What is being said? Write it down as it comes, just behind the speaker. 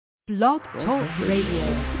Blog Talk Radio.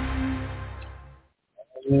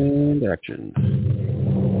 And action.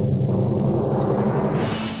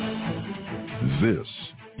 This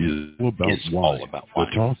is All About Wine. The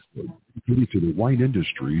talk dedicated to the wine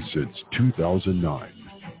industry since 2009,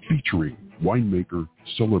 featuring winemaker,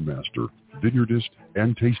 cellar master, vineyardist,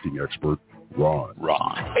 and tasting expert Ron.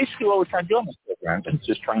 Basically, what we're trying to do on this program is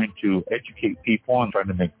just trying to educate people and trying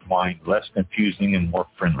to make wine less confusing and more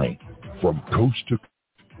friendly. From coast to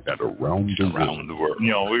and around the world. You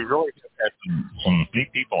know, we really had some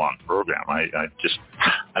neat people on the program. I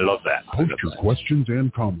love that. Post your questions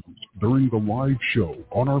and comments during the live show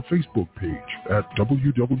on our Facebook page at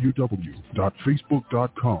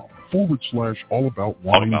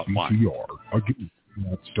www.facebook.com/allaboutwinebtr. Again,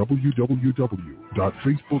 that's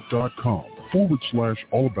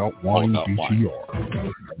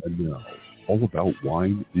www.facebook.com/allaboutwinebtr. And now, All About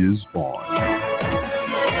Wine is on.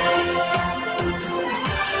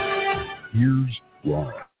 Here's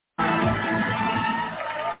Ron.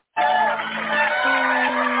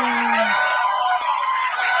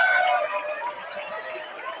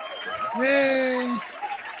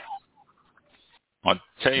 I'll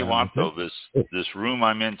tell you what, though, this room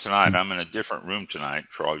I'm in tonight, I'm in a different room tonight.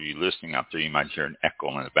 For all of you listening out there, you might hear an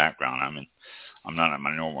echo in the background. I'm not in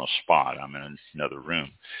my normal spot. I'm in another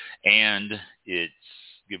room, and it's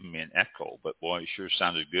giving me an echo. But boy, it sure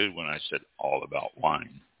sounded good when I said "All About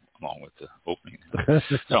Wine" along with the opening.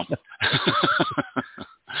 So,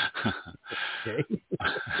 okay.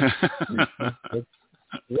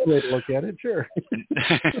 One way to look at it, sure.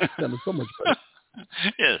 It sounded so much better.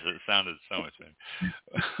 Yes, it sounded so much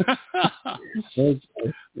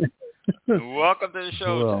better. Welcome to the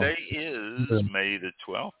show. Well, today is May the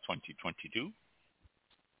 12th, 2022.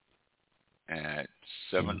 At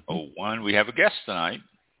 7:01, we have a guest tonight,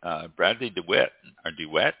 Bradley DeWitt, or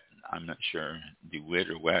DeWitt. I'm not sure, DeWitt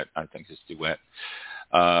or Wet. I think it's DeWitt.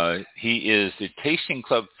 He is the Tasting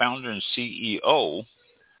Club founder and CEO,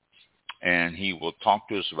 and he will talk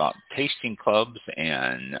to us about tasting clubs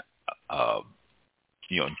and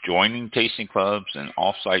joining tasting clubs and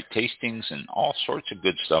off-site tastings and all sorts of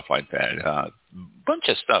good stuff like that. Bunch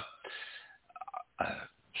of stuff.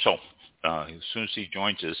 So as soon as he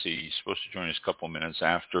joins us, he's supposed to join us a couple of minutes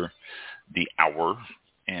after the hour,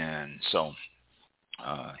 and so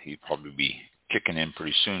he'll probably be kicking in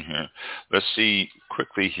pretty soon here. Let's see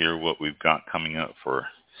quickly here what we've got coming up for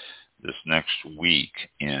this next week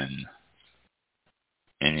in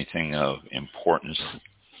anything of importance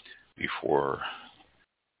before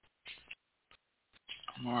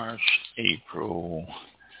March, April,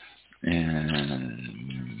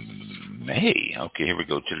 and May. Okay, here we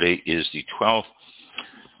go. Today is the 12th.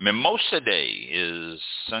 Mimosa Day is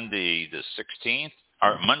Sunday the 16th,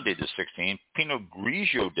 or Monday the 16th. Pinot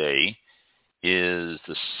Grigio Day is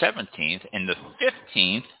the 17th, and the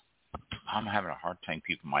 15th, I'm having a hard time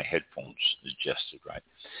keeping my headphones adjusted right.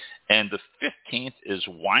 And the 15th is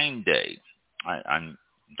Wine Day. I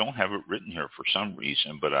don't have it written here for some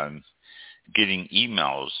reason, but I'm getting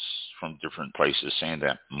emails from different places saying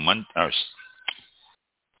that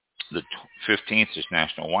the 15th is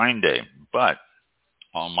National Wine Day. But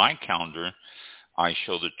on my calendar, I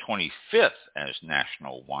show the 25th as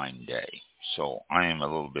National Wine Day. So I am a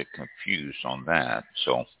little bit confused on that.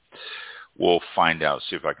 So we'll find out,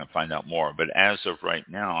 see if I can find out more. But as of right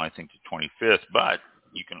now, I think the 25th. But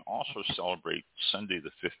you can also celebrate Sunday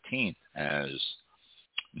the 15th as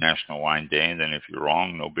National Wine Day. And then if you're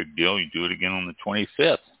wrong, no big deal. You do it again on the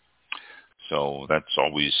 25th. So that's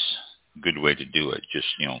always a good way to do it. Just,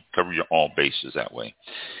 cover your all bases that way.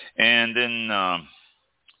 And then,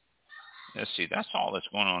 let's see, that's all that's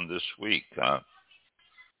going on this week.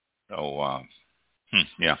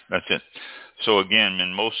 Yeah, that's it. So again,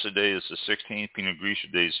 Mimosa Day is the 16th, Pinot Grigio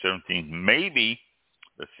Day is 17th, maybe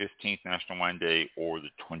the 15th National Wine Day or the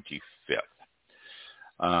 25th.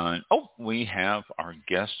 We have our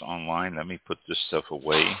guest online. Let me put this stuff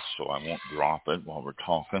away so I won't drop it while we're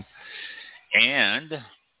talking. And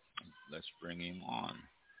let's bring him on.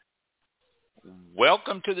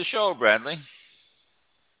 Welcome to the show, Bradley.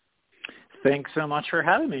 Thanks so much for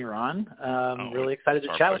having me, Ron. Really excited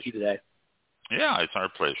to chat with you today. Yeah, it's our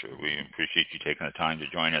pleasure. We appreciate you taking the time to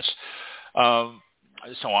join us.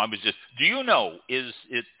 So I was just, do you know, is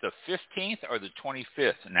it the 15th or the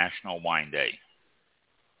 25th National Wine Day?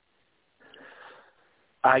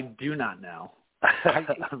 I do not know,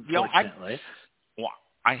 unfortunately.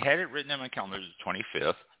 I had it written in my calendar the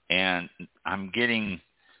 25th, and I'm seeing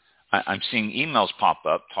emails pop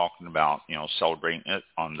up talking about, celebrating it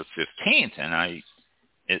on the 15th, and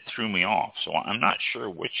it threw me off. So I'm not sure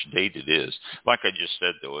which date it is. Like I just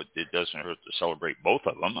said, though, it doesn't hurt to celebrate both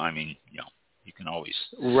of them. I mean, you can always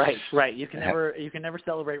right. You can never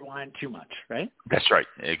celebrate wine too much, right? That's right.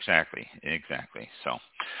 Exactly. So,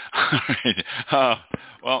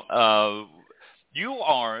 you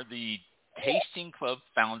are the Tasting Club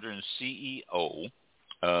founder and CEO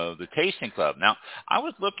of the Tasting Club. Now, I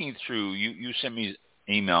was looking through. You sent me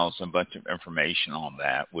emails and a bunch of information on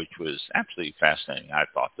that, which was absolutely fascinating. I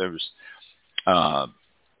thought there was,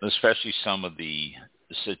 especially some of the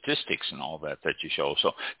statistics and all that you show.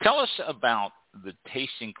 So tell us about the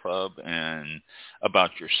Tasting Club and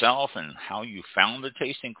about yourself and how you found the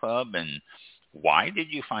Tasting Club and why did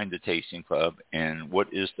you find the Tasting Club and what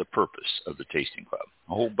is the purpose of the Tasting Club?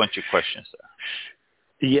 A whole bunch of questions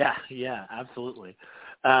there. Yeah, absolutely.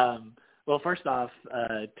 Well, first off,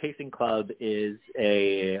 Tasting Club is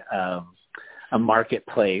a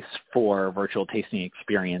marketplace for virtual tasting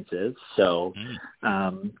experiences. So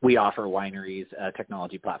we offer wineries a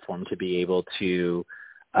technology platform to be able to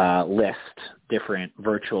list different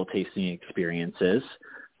virtual tasting experiences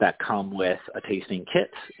that come with a tasting kit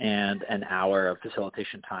and an hour of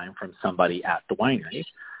facilitation time from somebody at the winery.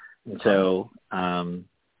 And so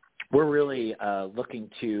we're really looking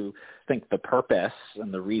to think the purpose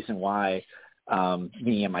and the reason why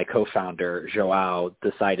me and my co-founder, Joao,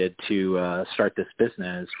 decided to start this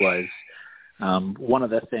business was one of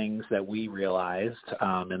the things that we realized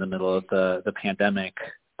in the middle of the pandemic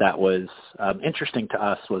that was interesting to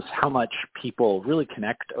us was how much people really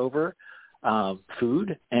connect over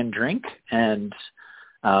food and drink. And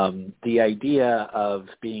the idea of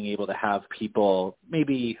being able to have people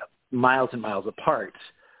maybe miles and miles apart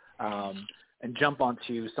and jump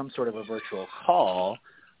onto some sort of a virtual call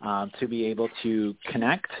to be able to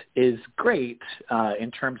connect is great in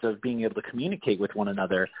terms of being able to communicate with one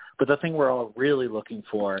another. But the thing we're all really looking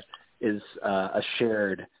for is a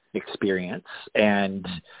shared experience. And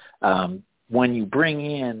when you bring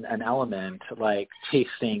in an element like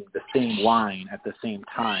tasting the same wine at the same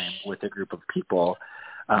time with a group of people,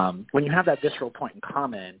 when you have that visceral point in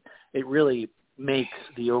common, it really makes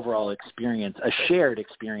the overall experience a shared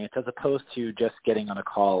experience as opposed to just getting on a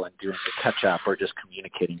call and doing a catch-up or just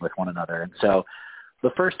communicating with one another. And so the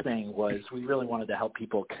first thing was we really wanted to help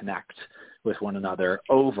people connect with one another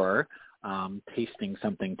over tasting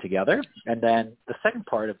something together. And then the second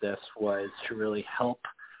part of this was to really help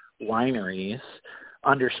wineries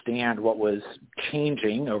understand what was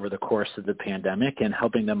changing over the course of the pandemic and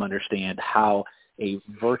helping them understand how a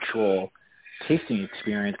virtual tasting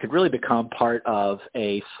experience could really become part of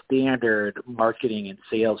a standard marketing and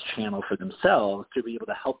sales channel for themselves to be able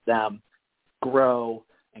to help them grow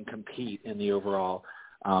and compete in the overall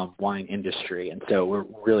wine industry. And so we're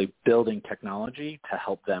really building technology to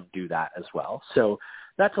help them do that as well. So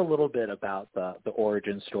that's a little bit about the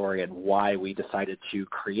origin story and why we decided to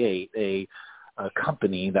create a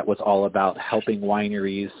company that was all about helping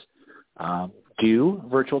wineries do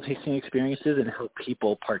virtual tasting experiences and help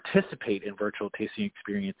people participate in virtual tasting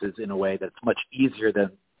experiences in a way that's much easier than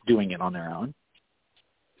doing it on their own.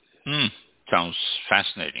 Sounds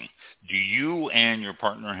fascinating. Do you and your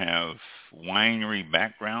partner have winery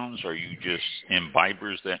backgrounds? Are you just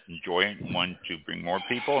imbibers that enjoy it and want to bring more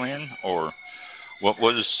people in? Or what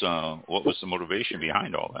was the motivation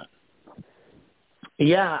behind all that?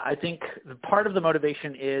 Yeah, I think part of the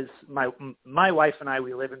motivation is my wife and I,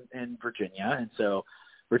 we live in Virginia. And so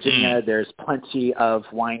Virginia, there's plenty of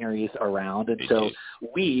wineries around. And so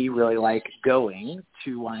we really like going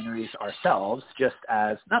to wineries ourselves, just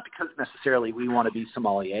as, not because necessarily we want to be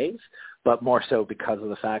sommeliers, but more so because of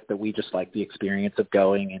the fact that we just like the experience of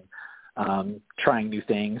going and trying new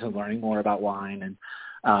things and learning more about wine. And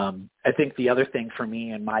I think the other thing for me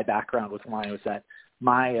and my background with wine was that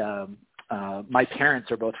my parents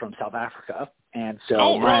are both from South Africa, and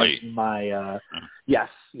so yes,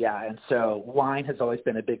 and so wine has always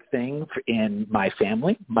been a big thing in my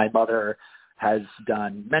family. My mother has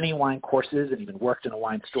done many wine courses and even worked in a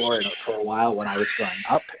wine store for a while when I was growing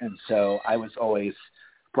up, and so I was always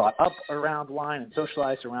brought up around wine and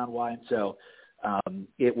socialized around wine. So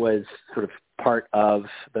it was sort of part of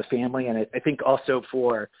the family, and I think also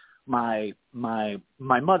for my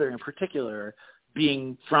mother in particular,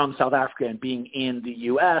 being from South Africa and being in the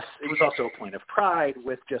U.S., it was also a point of pride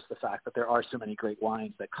with just the fact that there are so many great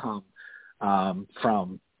wines that come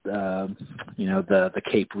from the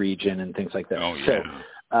Cape region and things like that. Oh, yeah.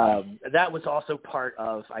 So that was also part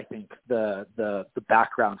of, I think, the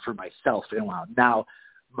background for myself in wine. Now,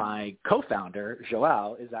 my co-founder,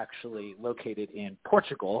 Joao, is actually located in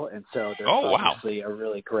Portugal, and so there's obviously a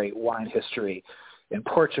really great wine history in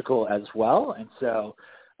Portugal as well. And so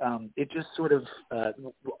it just sort of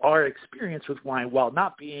our experience with wine, while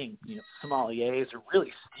not being sommeliers or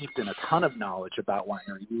really steeped in a ton of knowledge about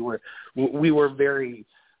winery, we were very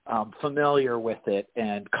familiar with it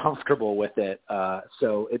and comfortable with it.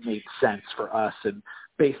 So it made sense for us, and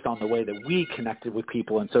based on the way that we connected with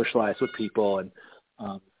people and socialized with people, and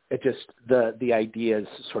it just the ideas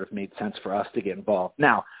sort of made sense for us to get involved.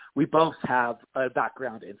 Now, we both have a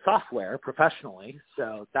background in software professionally,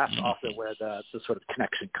 so that's also where the sort of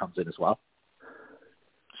connection comes in as well.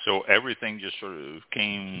 So everything just sort of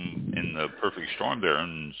came in the perfect storm there,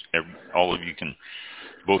 and all of you can,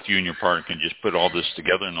 both you and your partner can just put all this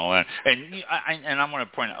together and all that. And I'm going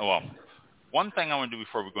to point out, well, one thing I want to do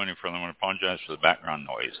before we go any further, I want to apologize for the background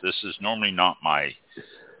noise. This is normally not my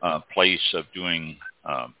place of doing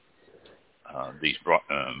these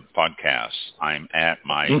podcasts. I'm at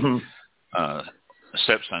my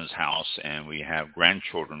stepson's house, and we have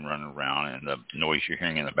grandchildren running around, and the noise you're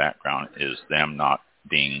hearing in the background is them not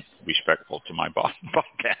being respectful to my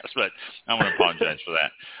podcast. But I want to apologize for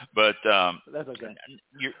that. But that's okay.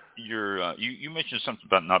 You mentioned something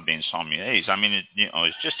about not being sommeliers. I mean,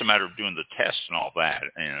 it's just a matter of doing the tests and all that,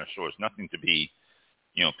 so it's nothing to be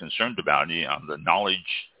concerned about. The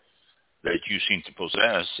knowledge that you seem to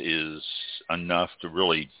possess is enough to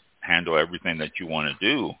really handle everything that you want to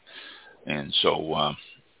do. And so,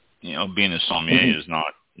 being a sommelier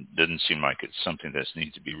doesn't seem like it's something that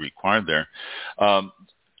needs to be required there.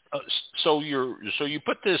 So you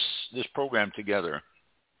put this program together.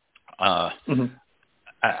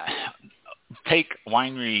 Take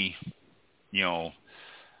winery,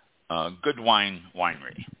 Good Wine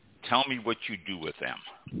Winery. Tell me what you do with them.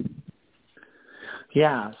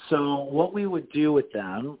 Yeah, so what we would do with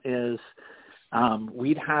them is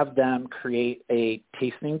we'd have them create a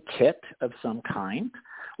tasting kit of some kind,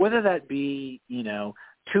 whether that be,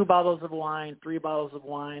 2 bottles of wine, 3 bottles of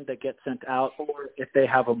wine that get sent out, or if they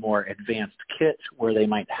have a more advanced kit where they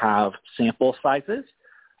might have sample sizes,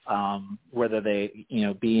 whether they,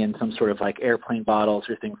 be in some sort of like airplane bottles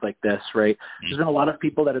or things like this, right? There's been a lot of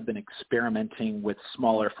people that have been experimenting with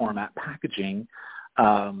smaller format packaging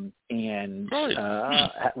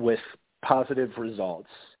with positive results.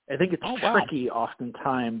 I think it's tricky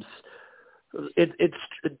oftentimes.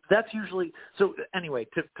 That's usually so. Anyway,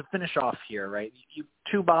 to finish off here, right?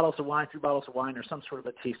 2 bottles of wine, 3 bottles of wine, or some sort of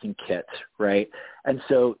a tasting kit, right? And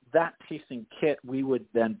so that tasting kit we would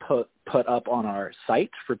then put up on our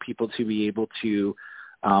site for people to be able to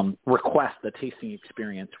request the tasting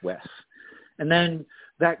experience with, and then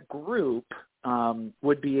that group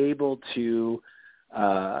would be able to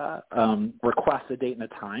request a date and a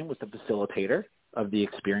time with the facilitator of the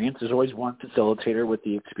experience. There's always one facilitator with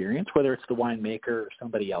the experience, whether it's the winemaker or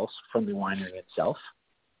somebody else from the winery itself.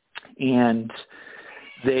 And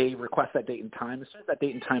they request that date and time. As soon as that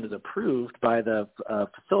date and time is approved by the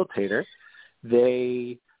facilitator,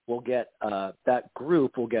 they will get that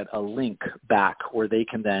group will get a link back where they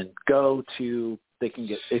can then go to.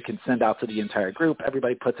 It can send out to the entire group.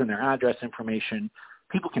 Everybody puts in their address information.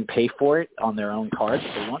 People can pay for it on their own card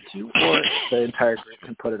if they want to, or the entire group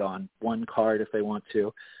can put it on one card if they want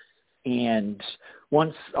to. And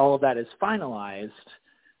once all of that is finalized,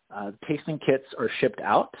 tasting kits are shipped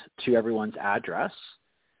out to everyone's address,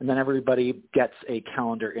 and then everybody gets a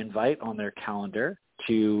calendar invite on their calendar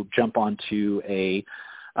to jump onto a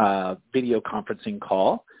video conferencing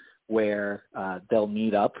call where they'll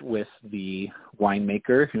meet up with the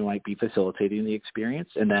winemaker who might be facilitating the experience,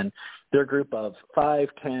 and then their group of 5,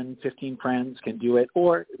 10, 15 friends can do it,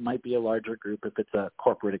 or it might be a larger group if it's a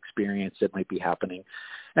corporate experience that might be happening.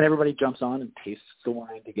 And everybody jumps on and tastes the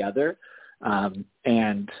wine together.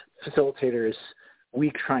 And facilitators, we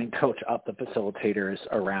try and coach up the facilitators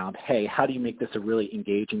around, hey, how do you make this a really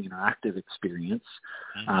engaging, interactive experience,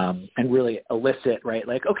 and really elicit, right?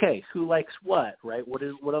 Like, okay, who likes what, right?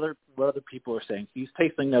 What other people are saying? These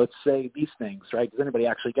tasting notes say these things, right? Does anybody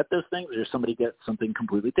actually get those things, or does somebody get something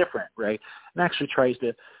completely different, right? And actually tries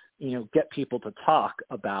to, get people to talk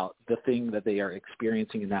about the thing that they are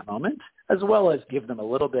experiencing in that moment, as well as give them a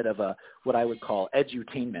little bit of what I would call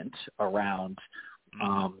edutainment around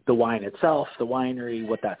the wine itself, the winery,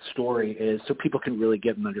 what that story is, so people can really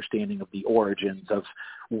get an understanding of the origins of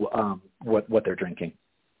what they're drinking.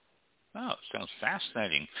 Oh, sounds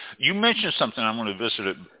fascinating. You mentioned something. I'm going to visit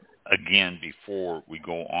it again before we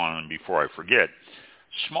go on and before I forget.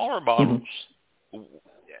 Smaller bottles.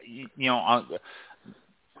 You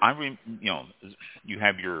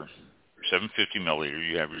have your 750 milliliter,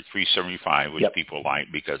 you have your 375, which people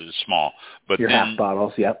like because it's small. But your half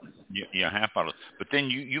bottles, Yeah, half bottles. But then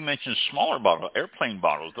you mentioned smaller bottles, airplane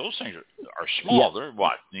bottles. Those things are small. They're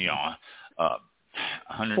what,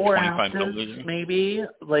 125 4 ounces, milliliters? maybe,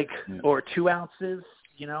 or 2 ounces,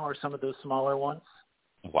 or some of those smaller ones.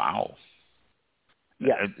 Wow.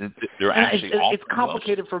 Yeah. They're actually it's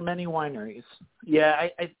complicated for many wineries. Yeah.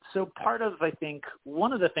 So part of, I think,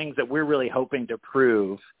 one of the things that we're really hoping to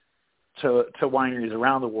prove to wineries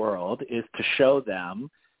around the world is to show them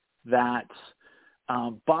that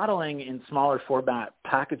bottling in smaller format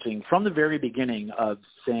packaging from the very beginning of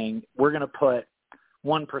saying we're going to put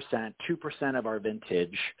 1%, 2% of our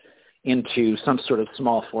vintage into some sort of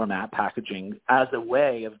small format packaging as a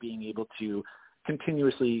way of being able to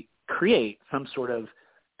continuously create some sort of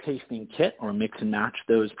tasting kit or mix and match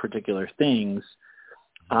those particular things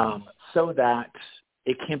so that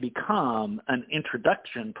it can become an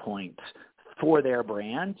introduction point for their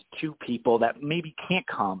brand to people that maybe can't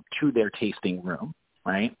come to their tasting room,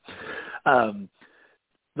 right?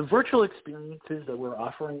 The virtual experiences that we're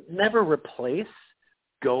offering never replace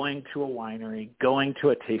going to a winery, going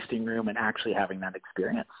to a tasting room, and actually having that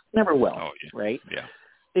experience. Never will, right? Yeah.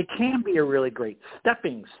 It can be a really great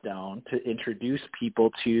stepping stone to introduce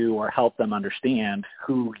people to or help them understand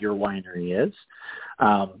who your winery is.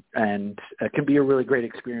 And it can be a really great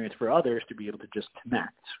experience for others to be able to just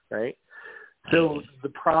connect, right? So the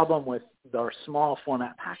problem with our small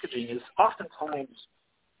format packaging is oftentimes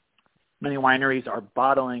many wineries are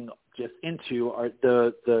bottling just into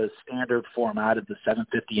the standard format of the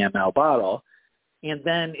 750 ml bottle. And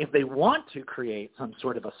then if they want to create some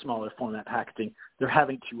sort of a smaller format packaging, they're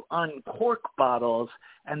having to uncork bottles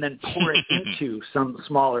and then pour it into some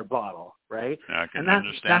smaller bottle, right? And that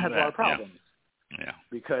has a lot of problems. Yeah.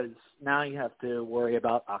 Because now you have to worry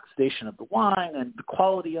about oxidation of the wine and the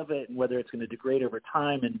quality of it and whether it's going to degrade over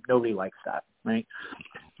time, and nobody likes that, right?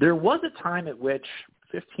 There was a time at which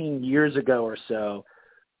 15 years ago or so,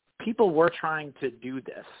 people were trying to do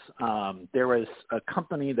this. There was a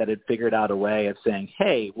company that had figured out a way of saying,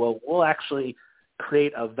 hey, well, we'll actually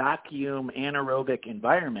create a vacuum anaerobic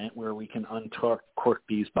environment where we can uncork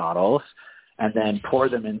these bottles and then pour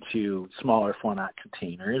them into smaller format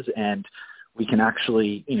containers, and we can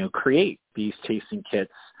actually, create these tasting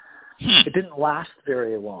kits. It didn't last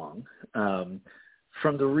very long.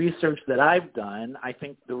 From the research that I've done, I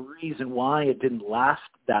think the reason why it didn't last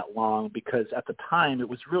that long, because at the time it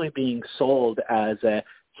was really being sold as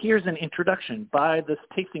here's an introduction, buy this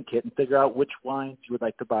tasting kit and figure out which wines you would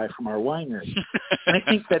like to buy from our winery. And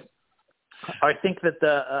I think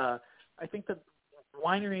that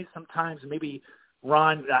wineries sometimes, maybe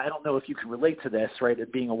Ron, I don't know if you can relate to this, right,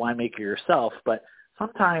 of being a winemaker yourself, but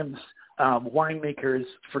sometimes winemakers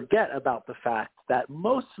forget about the fact that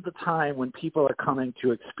most of the time when people are coming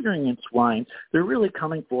to experience wine, they're really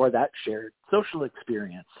coming for that shared social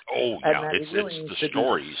experience. Oh, and yeah, that it's really needs the to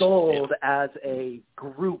stories. be sold as a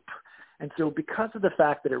group. And so because of the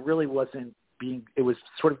fact that it really wasn't it was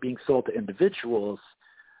sort of being sold to individuals,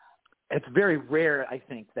 it's very rare, I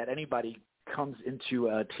think, that anybody comes into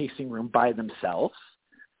a tasting room by themselves.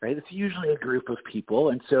 Right, it's usually a group of people,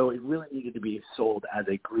 and so it really needed to be sold as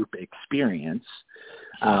a group experience.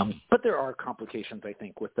 But there are complications, I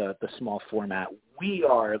think, with the small format. We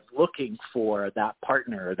are looking for that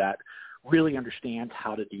partner that really understands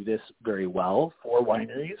how to do this very well for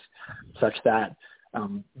wineries, such that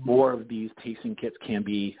more of these tasting kits can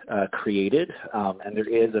be created, and there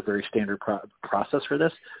is a very standard process for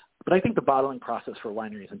this. But I think the bottling process for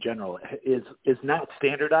wineries in general is not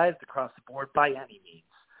standardized across the board by any means.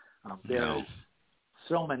 There's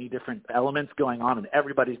so many different elements going on, and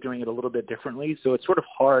everybody's doing it a little bit differently. So it's sort of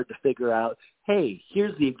hard to figure out, hey,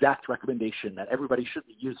 here's the exact recommendation that everybody should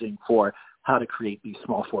be using for how to create these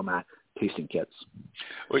small format tasting kits.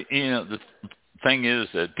 Well, the thing is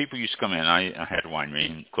that people used to come in. I had a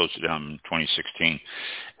winery and closed it down in 2016.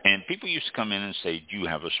 And people used to come in and say, do you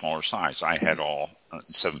have a smaller size? I had all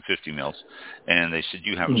 750 mils. And they said, do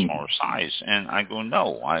you have a smaller size? And I go,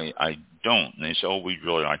 no, I don't. And they say, oh, we'd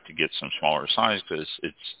really like to get some smaller size because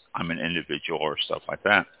I'm an individual or stuff like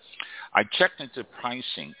that. I checked into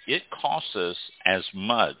pricing. It costs us as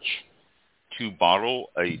much to bottle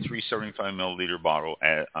a 375 milliliter bottle,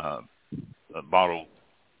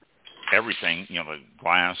 everything, the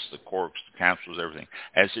glass, the corks, the capsules, everything,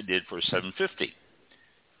 as it did for 750.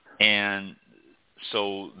 And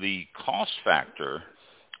so the cost factor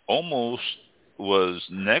almost was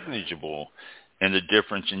negligible in the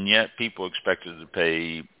difference, and yet people expected to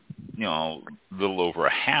pay, a little over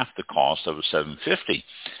half the cost of a 750.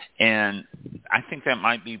 And I think that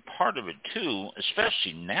might be part of it too,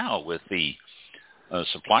 especially now with the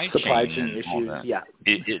supply chain issues. Yeah,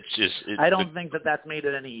 it's just. I don't think that that's made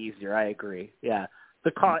it any easier. I agree. Yeah,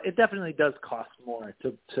 it definitely does cost more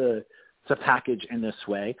to to package in this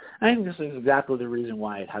way. I think this is exactly the reason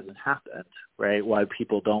why it hasn't happened, right? Why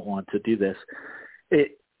people don't want to do this.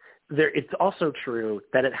 It's also true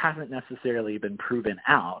that it hasn't necessarily been proven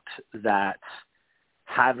out that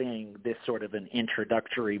having this sort of an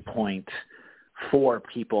introductory point for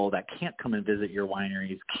people that can't come and visit your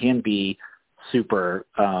wineries can be super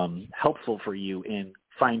helpful for you in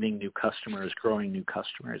finding new customers, growing new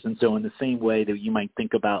customers. And so in the same way that you might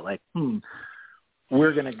think about like,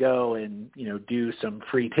 we're going to go and, do some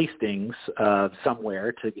free tastings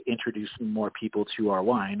somewhere to introduce more people to our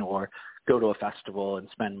wine, or go to a festival and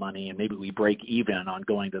spend money, and maybe we break even on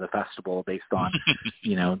going to the festival based on,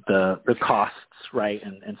 the costs, right,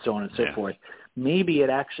 and so on and so forth. Maybe it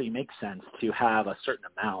actually makes sense to have a certain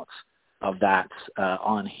amount of that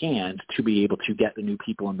on hand to be able to get the new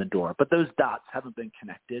people in the door. But those dots haven't been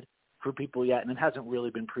connected for people yet, and it hasn't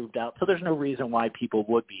really been proved out. So there's no reason why people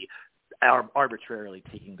would be arbitrarily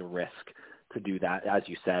taking the risk to do that, as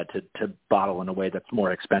you said, to bottle in a way that's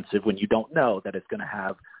more expensive when you don't know that it's going to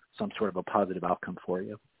have some sort of a positive outcome for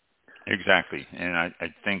you. Exactly. And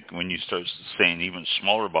I think when you start saying even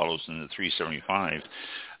smaller bottles than the 375,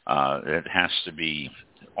 it has to be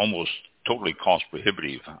almost totally cost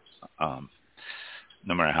prohibitive,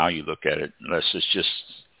 no matter how you look at it, unless it's just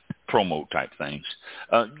promo type things.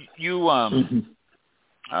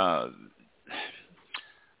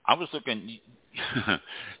 I was looking,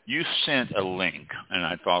 you sent a link, and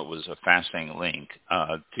I thought it was a fascinating link,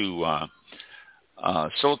 to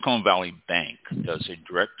Silicon Valley Bank does a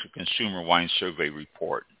direct-to-consumer wine survey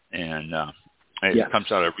report, and it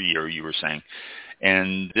comes out every year, you were saying.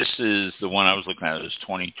 And this is the one I was looking at. It was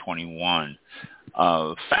 2021.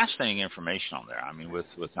 Fascinating information on there. I mean,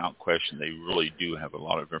 without question, they really do have a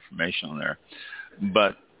lot of information on there.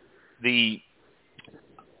 But the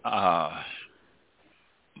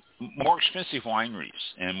more expensive wineries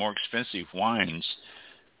and more expensive wines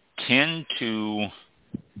tend to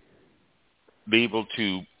be able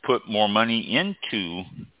to put more money into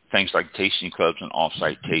things like tasting clubs and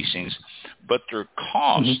off-site tastings, but their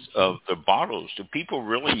cost of the bottles, do people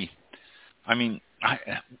really,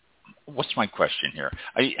 what's my question here?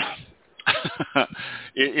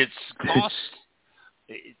 It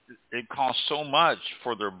costs so much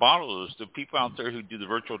for their bottles. The people out there who do the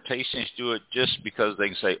virtual tastings do it just because they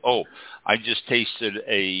can say, oh, I just tasted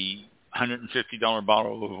a $150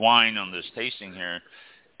 bottle of wine on this tasting here,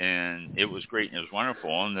 and it was great and it was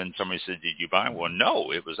wonderful. And then somebody said, did you buy it? Well,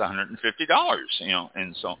 no, it was $150,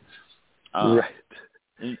 and so right.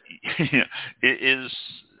 It is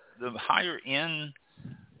the higher end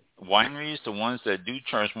wineries, the ones that do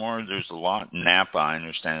charge more. There's a lot, Napa, I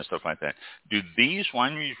understand, and stuff like that. Do these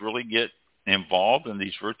wineries really get involved in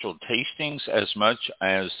these virtual tastings as much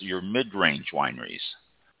as your mid-range wineries?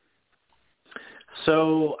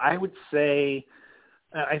 So I would say,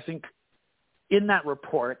 I think in that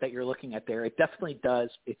report that you're looking at there, it definitely does.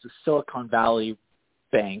 It's a Silicon Valley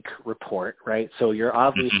Bank report, right? So you're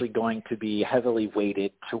obviously going to be heavily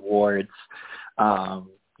weighted towards,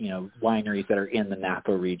 wineries that are in the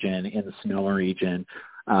Napa region, in the Sonoma region,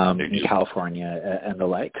 in California and the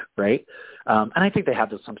like, right? And I think they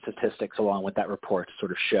have some statistics along with that report to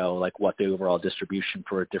sort of show like what the overall distribution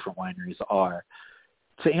for different wineries are.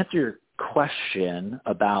 To answer your question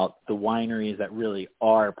about the wineries that really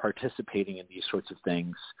are participating in these sorts of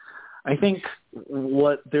things, I think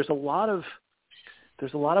there's a lot of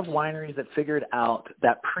wineries that figured out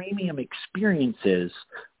that premium experiences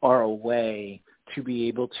are a way to be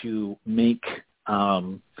able to make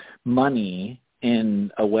money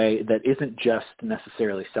in a way that isn't just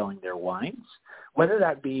necessarily selling their wines, whether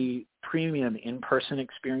that be premium in-person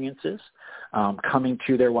experiences, coming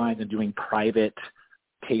to their wines and doing private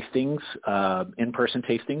tastings, in-person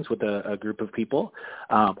tastings with a group of people,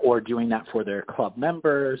 or doing that for their club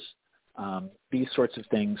members, these sorts of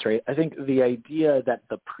things, right? I think the idea that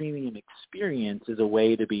the premium experience is a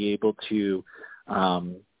way to be able to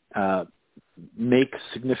make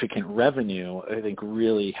significant revenue, I think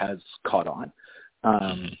really has caught on.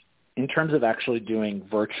 In terms of actually doing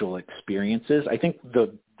virtual experiences, I think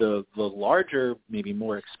the larger, maybe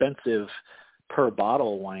more expensive per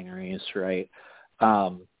bottle wineries, right,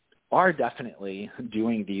 are definitely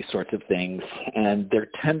doing these sorts of things, and they're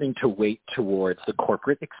tending to weight towards the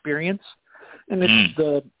corporate experience. And it's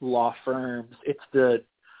the law firms, it's the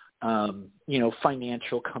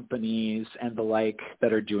financial companies and the like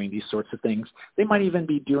that are doing these sorts of things. They might even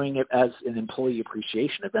be doing it as an employee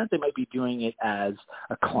appreciation event. They might be doing it as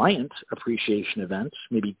a client appreciation event,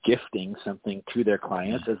 maybe gifting something to their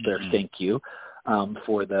clients as their thank you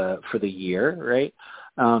for the year, right?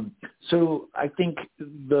 So I think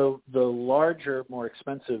the larger, more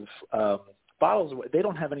expensive bottles, they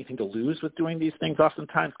don't have anything to lose with doing these things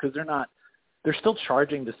oftentimes because they're still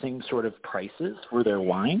charging the same sort of prices for their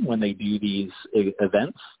wine when they do these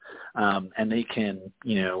events. And they can,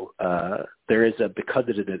 because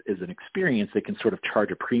it is an experience, they can sort of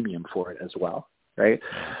charge a premium for it as well, right?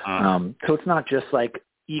 So it's not just like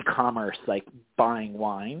e-commerce, like buying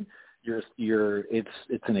wine.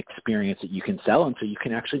 It's an experience that you can sell, and so you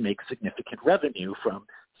can actually make significant revenue from,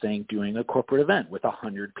 saying, doing a corporate event with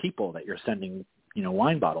 100 people that you're sending,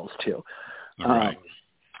 wine bottles to. Right.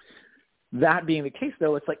 That being the case,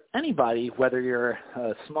 though, it's like anybody, whether you're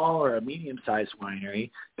a small or a medium-sized winery,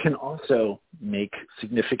 can also make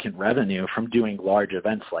significant revenue from doing large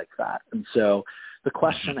events like that. And so the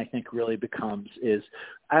question, I think, really becomes is,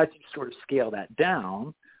 as you sort of scale that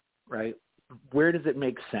down, right, where does it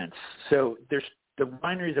make sense? So there's the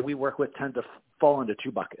wineries that we work with tend to fall into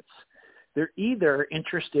two buckets. They're either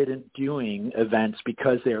interested in doing events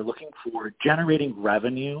because they're looking for generating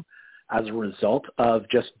revenue as a result of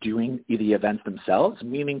just doing the events themselves,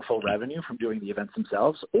 meaningful revenue from doing the events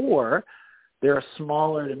themselves, or they're a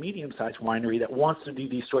smaller to medium-sized winery that wants to do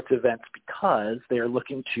these sorts of events because they're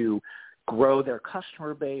looking to grow their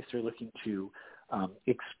customer base, they're looking to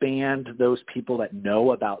expand those people that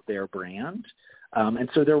know about their brand. And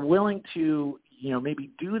so they're willing to,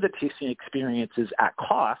 maybe do the tasting experiences at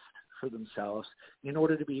cost for themselves in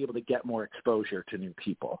order to be able to get more exposure to new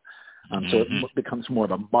people. So it becomes more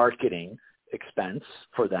of a marketing expense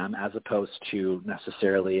for them as opposed to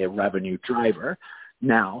necessarily a revenue driver.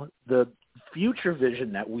 Now, the future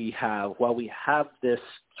vision that we have, while we have this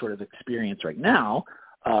sort of experience right now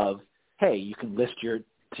of, hey, you can list your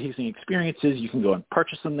tasting experiences, you can go and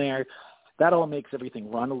purchase them there. That all makes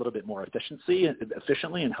everything run a little bit more efficiently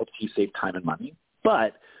and helps you save time and money.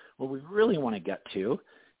 But what we really want to get to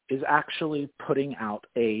is actually putting out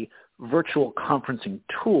a virtual conferencing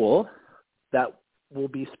tool that will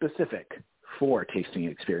be specific for tasting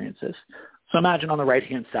experiences. So imagine on the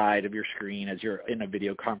right-hand side of your screen, as you're in a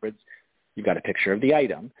video conference, you've got a picture of the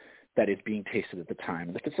item that is being tasted at the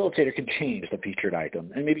time. The facilitator can change the featured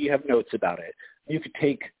item, and maybe you have notes about it. You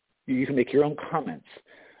can make your own comments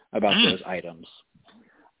about those items.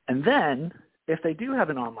 And then, if they do have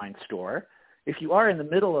an online store, if you are in the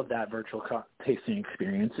middle of that virtual tasting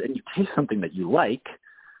experience and you taste something that you like,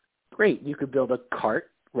 great, you could build a cart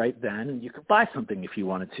right then, and you could buy something if you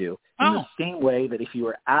wanted to. In the same way that if you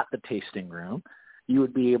were at the tasting room, you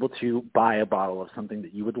would be able to buy a bottle of something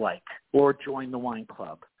that you would like or join the wine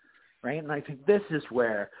club, right? And I think this is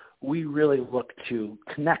where we really look to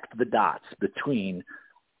connect the dots between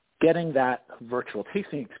getting that virtual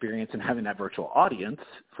tasting experience and having that virtual audience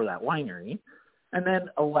for that winery, and then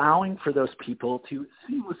allowing for those people to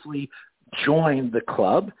seamlessly join the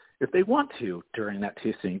club if they want to during that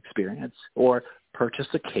tasting experience, or purchase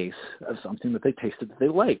a case of something that they tasted that they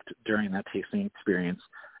liked during that tasting experience.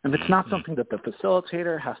 And it's not something that the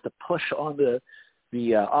facilitator has to push on the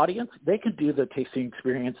audience. They can do the tasting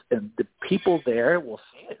experience, and the people there will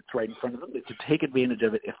see it. It's right in front of them. They can take advantage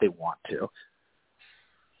of it if they want to.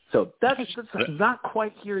 So that's not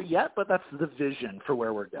quite here yet, but that's the vision for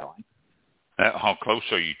where we're going. How close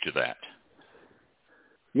are you to that?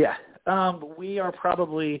 Yeah. We are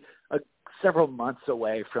probably several months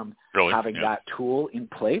away from having that tool in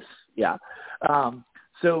place. Yeah.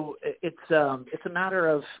 So it's a matter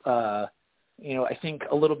of, I think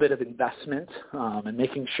a little bit of investment and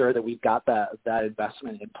making sure that we've got that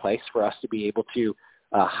investment in place for us to be able to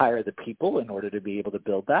hire the people in order to be able to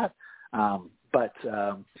build that. But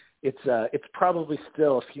it's probably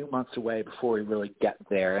still a few months away before we really get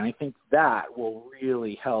there. And I think that will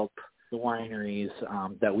really help the wineries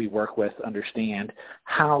that we work with understand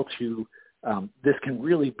how to, this can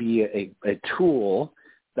really be a tool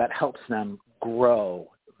that helps them grow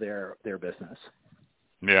their business.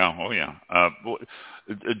 Yeah. Oh, yeah.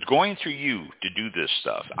 Going through you to do this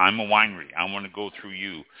stuff. I'm a winery. I want to go through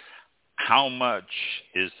you. How much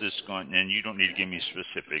is this going? And you don't need to give me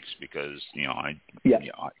specifics because I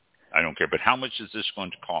don't care. But how much is this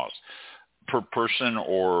going to cost per person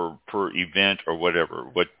or per event or whatever?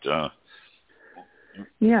 What is?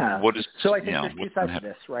 So I think there's two sides to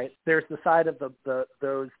this, right? There's the side of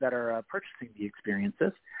those that are purchasing the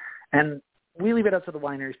experiences, and we leave it up to the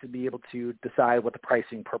wineries to be able to decide what the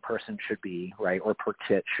pricing per person should be, right, or per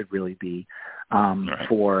kit should really be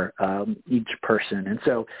for each person. And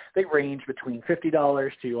so they range between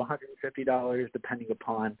 $50 to $150, depending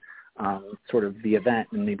upon sort of the event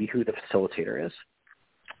and maybe who the facilitator is.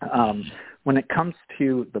 When it comes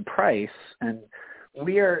to the price, and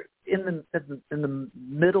we are in the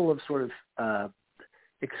middle of sort of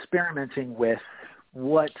experimenting with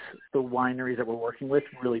what the wineries that we're working with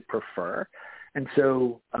really prefer. And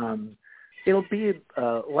so it'll be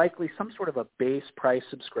likely some sort of a base price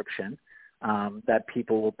subscription that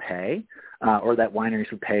people will pay or that wineries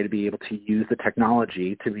would pay to be able to use the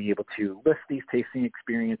technology to be able to list these tasting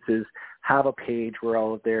experiences, have a page where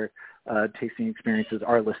all of their tasting experiences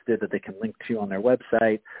are listed that they can link to on their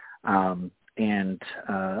website, and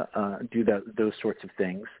do those sorts of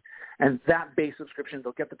things. And that base subscription,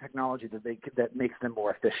 they'll get the technology that makes them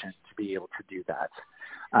more efficient to be able to do that.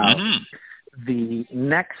 The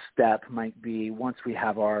next step might be, once we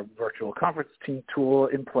have our virtual conferencing tool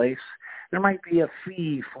in place, there might be a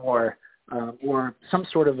fee for or some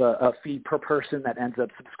sort of a fee per person that ends up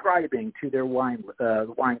subscribing to their wine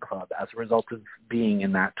club as a result of being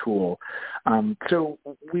in that tool. So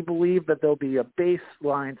we believe that there'll be a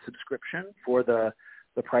baseline subscription for the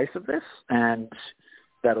price of this, and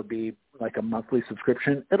that'll be like a monthly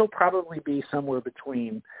subscription. It'll probably be somewhere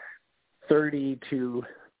between $30 to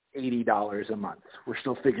 $80 a month. We're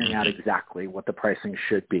still figuring out exactly what the pricing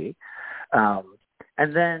should be.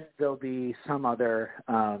 And then there'll be some other,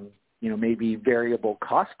 maybe variable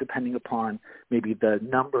cost depending upon maybe the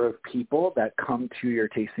number of people that come to your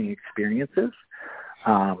tasting experiences,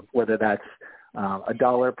 whether that's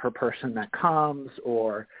 $1 per person that comes,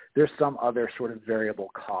 or there's some other sort of variable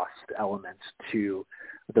cost element to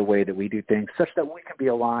the way that we do things, such that we can be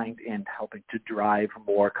aligned in helping to drive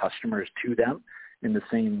more customers to them in the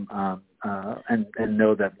same, and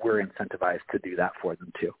know that we're incentivized to do that for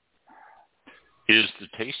them too. Is the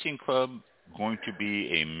tasting club going to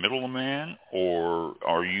be a middleman, or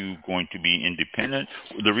are you going to be independent?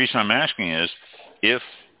 The reason I'm asking is, if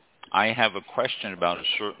I have a question about a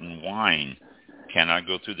certain wine, can I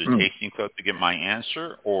go through the tasting club to get my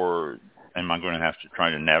answer, or am I going to have to try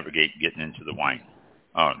to navigate getting into the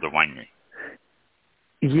winery?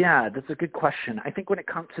 Yeah, that's a good question. I think when it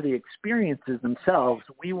comes to the experiences themselves,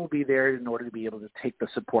 we will be there in order to be able to take the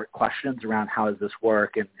support questions around how does this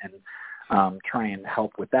work and try and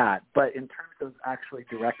help with that. But in terms of actually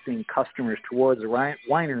directing customers towards the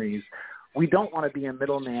wineries, we don't want to be a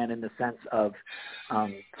middleman in the sense of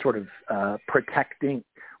protecting.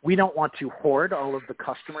 We don't want to hoard all of the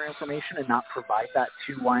customer information and not provide that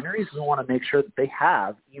to wineries. We want to make sure that they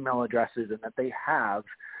have email addresses and that they have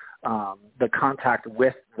the contact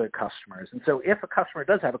with the customers. And so if a customer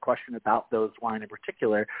does have a question about those wine in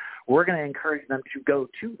particular, we're going to encourage them to go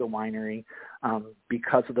to the winery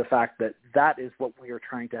because of the fact that that is what we are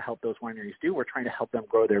trying to help those wineries do. We're trying to help them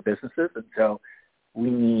grow their businesses. And so we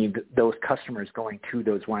need those customers going to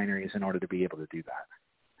those wineries in order to be able to do that.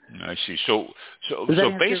 I see. So does that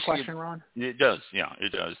answer basically, your question, Ron? It does. Yeah,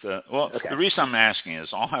 it does. Okay. The reason I'm asking is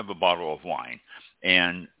I'll have a bottle of wine,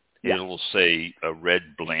 and it'll say a red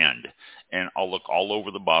blend, and I'll look all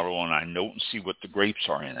over the bottle, and I note and see what the grapes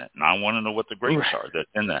are in it, and I want to know what the grapes are that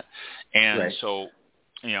in that. And so,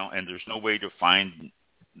 and there's no way to find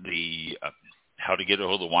the how to get a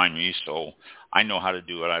hold of the winery, so I know how to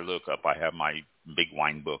do it. I look up. I have my big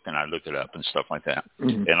wine book, and I look it up and stuff like that,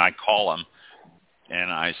 and I call them. And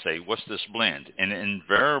I say, what's this blend? And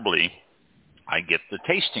invariably, I get the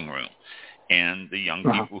tasting room and the young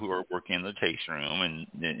people who are working in the tasting room.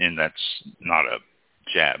 And that's not a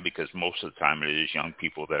jab, because most of the time it is young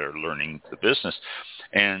people that are learning the business.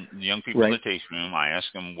 And the young people in the tasting room, I ask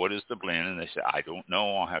them, what is the blend? And they say, I don't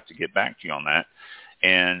know. I'll have to get back to you on that.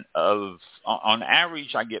 And on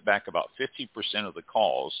average, I get back about 50% of the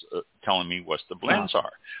calls telling me what the blends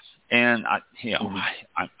are. And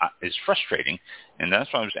it's frustrating, and that's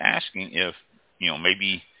why I was asking if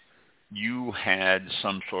maybe you had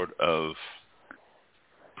some sort of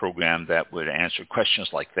program that would answer questions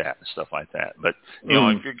like that and stuff like that. But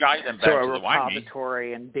if you're guiding them back to the winery,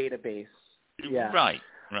 repository and database, right.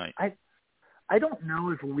 I don't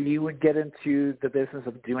know if we would get into the business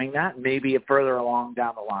of doing that. Maybe further along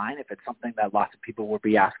down the line, if it's something that lots of people would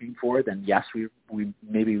be asking for, then yes, we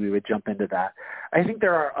would jump into that. I think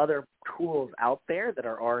there are other tools out there that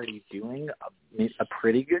are already doing a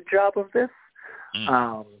pretty good job of this,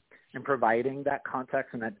 in providing that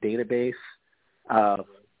context and that database.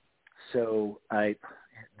 So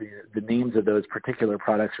the names of those particular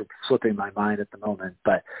products are slipping my mind at the moment,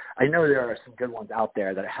 but I know there are some good ones out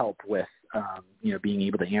there that help with being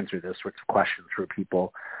able to answer those sorts of questions for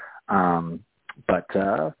people. But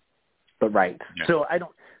right. Yeah. So I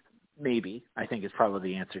think is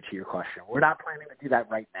probably the answer to your question. We're not planning to do that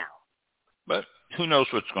right now. But who knows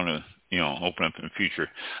what's going to, open up in the future.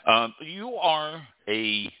 You are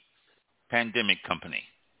a pandemic company,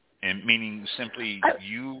 and meaning simply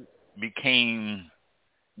you became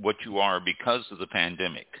what you are because of the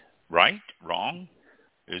pandemic, right? Wrong?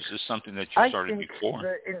 Is this something that you started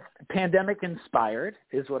before? Pandemic inspired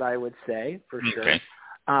is what I would say for sure. Okay.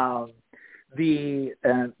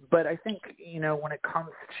 But I think, when it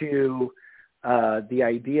comes to the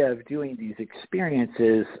idea of doing these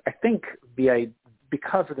experiences, I think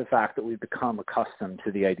because of the fact that we've become accustomed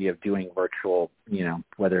to the idea of doing virtual,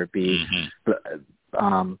 whether it be,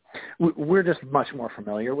 we're just much more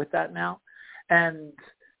familiar with that now. And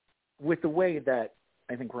with the way that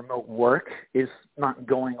I think remote work is not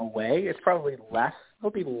going away, it's probably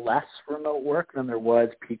there'll be less remote work than there was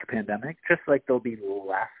peak pandemic, just like there'll be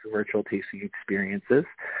less virtual tasting experiences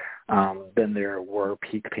than there were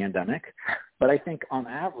peak pandemic. But I think on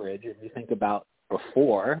average, if you think about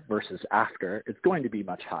before versus after, it's going to be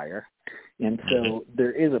much higher. And so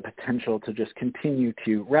there is a potential to just continue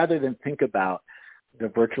to, rather than think about the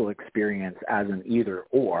virtual experience as an either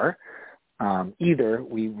or, either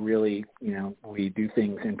we really, we do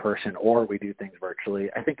things in person or we do things virtually.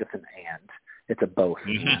 I think it's an and. It's a both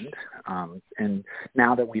and. And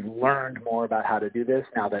now that we've learned more about how to do this,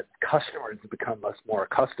 now that customers have become much more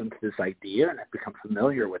accustomed to this idea and have become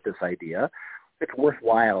familiar with this idea, it's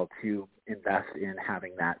worthwhile to invest in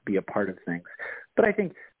having that be a part of things. But I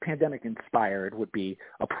think pandemic inspired would be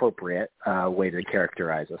appropriate way to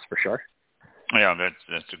characterize us for sure. Yeah,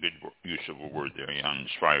 that's a good use of a word there,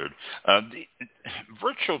 inspired. The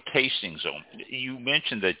virtual tastings, though, you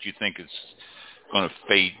mentioned that you think it's going to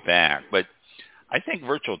fade back, but I think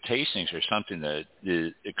virtual tastings are something that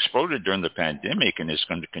exploded during the pandemic and is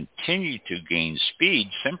going to continue to gain speed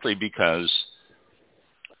simply because,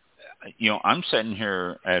 I'm sitting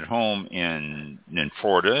here at home in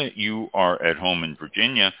Florida. You are at home in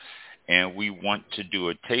Virginia, and we want to do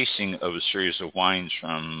a tasting of a series of wines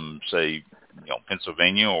from, say,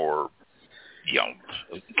 Pennsylvania or,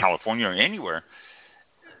 California or anywhere.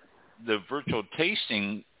 The virtual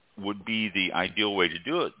tasting would be the ideal way to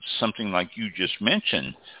do it, something like you just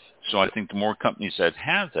mentioned. So I think the more companies that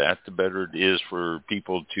have that, the better it is for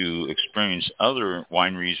people to experience other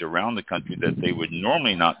wineries around the country that they would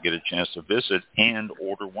normally not get a chance to visit and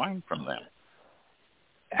order wine from them.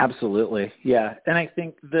 Absolutely. Yeah. And I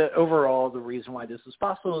think the reason why this is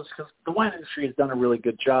possible is because the wine industry has done a really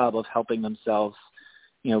good job of helping themselves,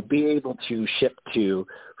 be able to ship to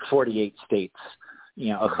 48 states,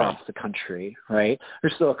 across the country, right?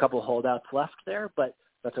 There's still a couple of holdouts left there, but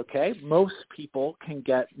that's okay. Most people can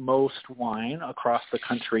get most wine across the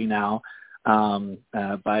country now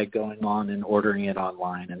by going on and ordering it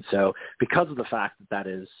online. And so because of the fact that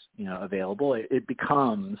is, available, it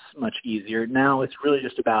becomes much easier. Now it's really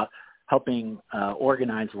just about helping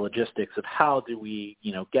organize the logistics of how do we,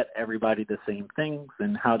 get everybody the same things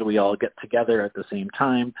and how do we all get together at the same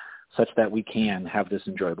time such that we can have this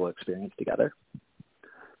enjoyable experience together.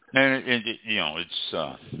 And, it's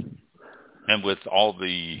and with all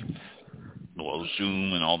the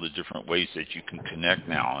Zoom and all the different ways that you can connect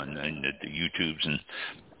now and the YouTubes and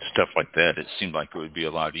stuff like that, it seemed like it would be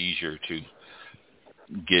a lot easier to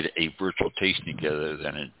get a virtual tasting together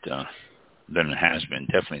than it has been,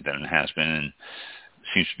 definitely than it has been, and it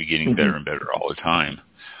seems to be getting better and better all the time.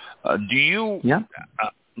 Do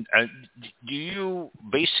you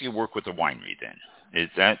basically work with a winery then?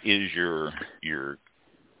 That is your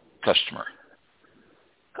customer?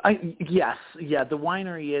 Yes. Yeah. The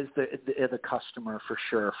winery is the customer for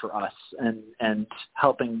sure for us and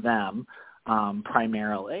helping them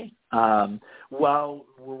primarily. While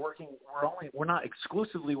we're not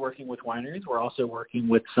exclusively working with wineries. We're also working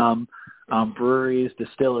with some breweries,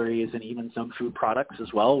 distilleries, and even some food products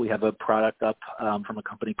as well. We have a product up from a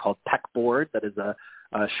company called Peck Board that is a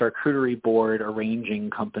charcuterie board arranging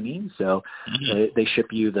company. So they ship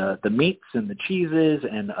you the meats and the cheeses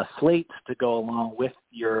and a slate to go along with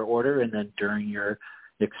your order. And then during your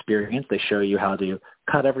experience, they show you how to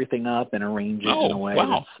cut everything up and arrange it in a way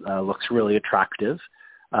that looks really attractive.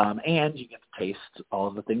 And you get to taste all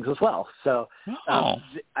of the things as well. So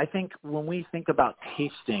I think when we think about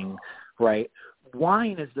tasting, right,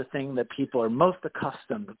 wine is the thing that people are most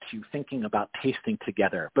accustomed to thinking about tasting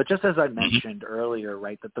together. But just as I mentioned earlier,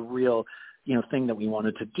 right, that the real, thing that we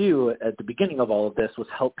wanted to do at the beginning of all of this was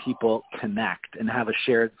help people connect and have a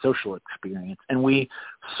shared social experience. And we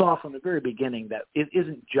saw from the very beginning that it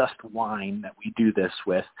isn't just wine that we do this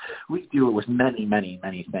with. We do it with many, many,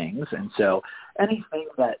 many things. And so anything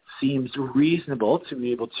that seems reasonable to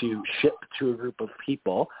be able to ship to a group of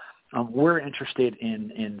people, we're interested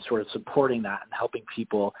in sort of supporting that and helping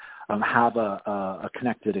people have a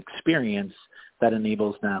connected experience that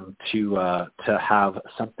enables them to have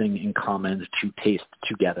something in common to taste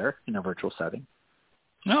together in a virtual setting.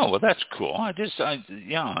 No, well, that's cool.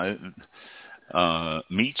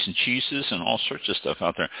 meats and cheeses and all sorts of stuff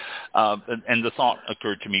out there. And the thought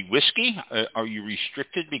occurred to me, whiskey, are you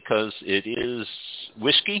restricted because it is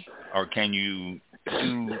whiskey, or can you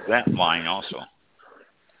do that line also?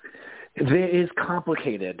 It is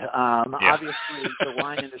complicated. Obviously, the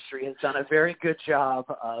wine industry has done a very good job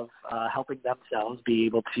of helping themselves be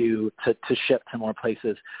able to ship to more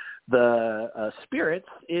places. The spirits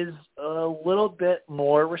is a little bit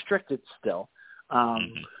more restricted still.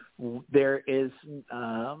 There is,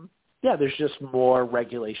 there's just more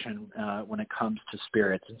regulation when it comes to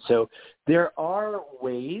spirits. And so there are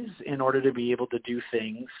ways in order to be able to do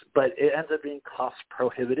things, but it ends up being cost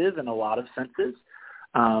prohibitive in a lot of senses.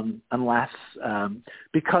 Unless,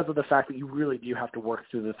 because of the fact that you really do have to work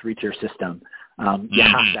through the 3-tier system. You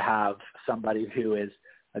have to have somebody who is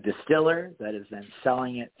a distiller that is then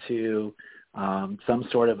selling it to some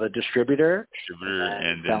sort of a distributor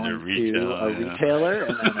and then selling to a retailer,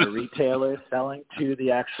 and then a retailer selling to the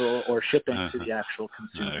actual, or shipping to the actual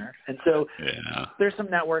consumer. And so there's some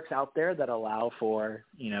networks out there that allow for,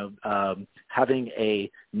 having a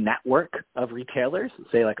network of retailers,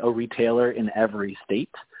 say like a retailer in every state,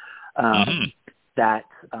 that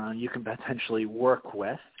you can potentially work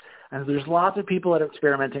with. And there's lots of people that are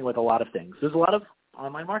experimenting with a lot of things. There's a lot of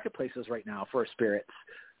online marketplaces right now for spirits.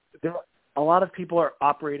 A lot of people are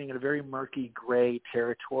operating in a very murky gray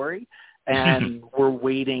territory, and we're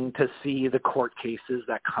waiting to see the court cases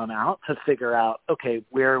that come out to figure out, okay,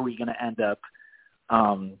 where are we going to end up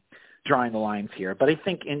drawing the lines here? But I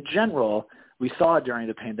think in general, we saw during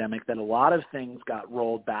the pandemic that a lot of things got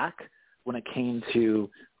rolled back when it came to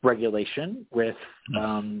regulation with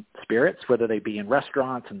spirits, whether they be in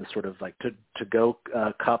restaurants and the sort of like to-go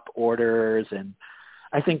cup orders. And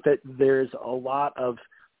I think that there's a lot of,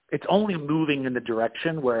 it's only moving in the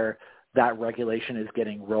direction where that regulation is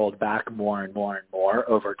getting rolled back more and more and more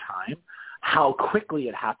over time. How quickly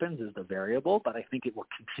it happens is the variable, but I think it will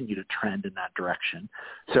continue to trend in that direction.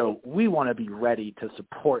 So we want to be ready to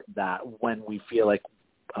support that when we feel like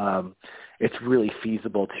it's really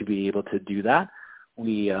feasible to be able to do that.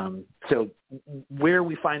 So where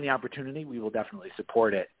we find the opportunity, we will definitely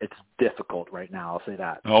support it. It's difficult right now, I'll say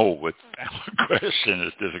that. Oh, without question,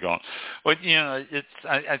 it's difficult. But,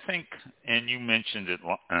 I think, and you mentioned it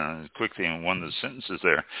quickly in one of the sentences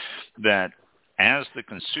there, that as the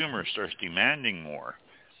consumer starts demanding more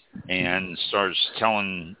and starts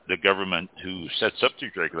telling the government who sets up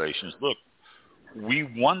these regulations, look, we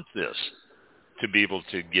want this to be able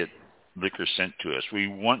to get liquor sent to us. We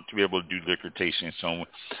want to be able to do liquor tasting, so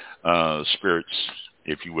spirits,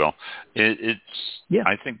 if you will.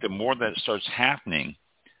 I think the more that starts happening,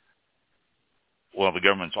 well, the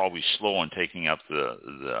government's always slow on taking up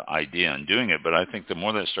the idea and doing it, but I think the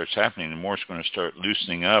more that starts happening, the more it's going to start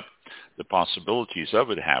loosening up the possibilities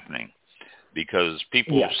of it happening, because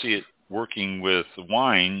people see it working with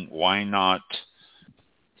wine. Why not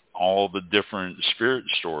all the different spirit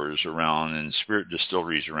stores around and spirit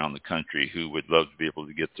distilleries around the country who would love to be able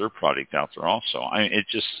to get their product out there also? It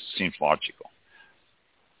just seems logical.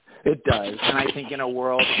 It does. And I think in a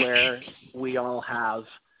world where we all have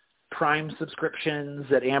Prime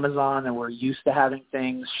subscriptions at Amazon and we're used to having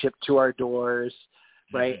things shipped to our doors,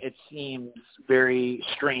 right? It seems very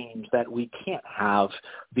strange that we can't have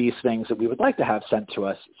these things that we would like to have sent to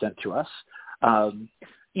us. The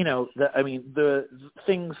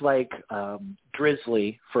things like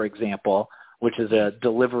Drizzly, for example, which is a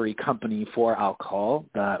delivery company for alcohol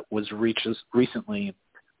that was recently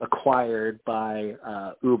acquired by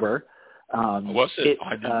Uber. Was it?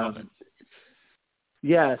 I didn't know that.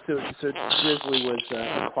 Yeah, so Drizzly was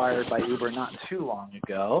acquired by Uber not too long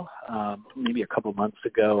ago, maybe a couple months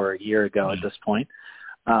ago or a year ago at this point.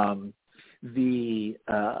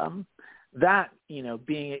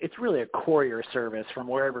 It's really a courier service from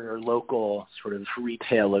wherever your local sort of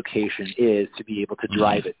retail location is to be able to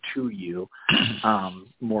drive it to you,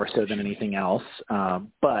 more so than anything else.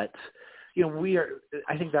 But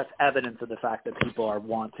I think that's evidence of the fact that people are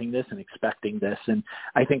wanting this and expecting this. And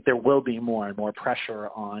I think there will be more and more pressure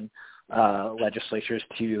on legislatures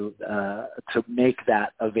to make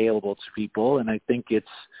that available to people. And I think it's,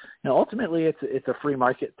 ultimately it's a free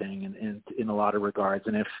market thing in a lot of regards.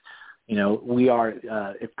 And if,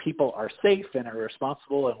 if people are safe and are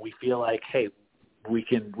responsible and we feel like, hey, we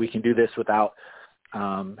can do this without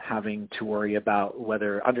having to worry about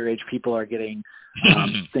whether underage people are getting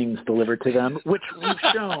things delivered to them, which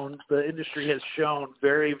we've shown, the industry has shown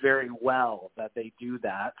very, very well that they do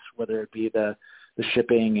that, whether it be the the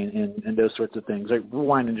shipping and those sorts of things. Like, the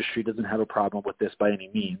wine industry doesn't have a problem with this by any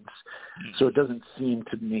means. So it doesn't seem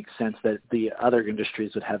to make sense that the other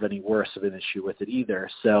industries would have any worse of an issue with it either.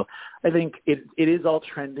 So I think it is all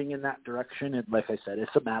trending in that direction. And like I said,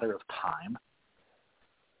 it's a matter of time.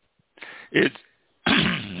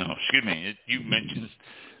 No, excuse me. You mentioned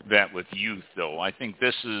that with youth, though. I think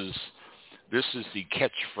this is the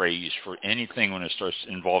catchphrase for anything when it starts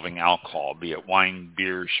involving alcohol, be it wine,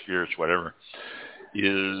 beer, spirits, whatever.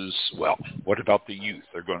 Is, well, what about the youth?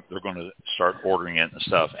 They're going to start ordering it and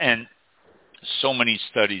stuff. And so many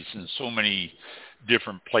studies and so many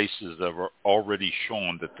different places have already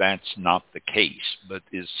shown that that's not the case. But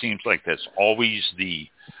it seems like that's always the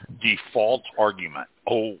default argument.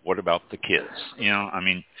 Oh, what about the kids? I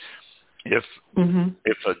mean, if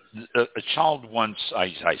a child wants,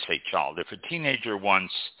 I say child, if a teenager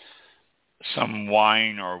wants some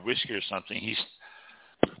wine or whiskey or something,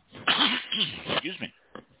 excuse me,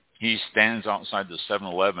 he stands outside the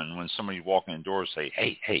 7-Eleven when somebody's walking in the door and say,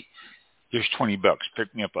 hey, here's $20,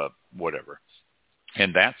 pick me up a whatever.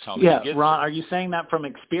 And that's how he gets Ron, it. are you saying that from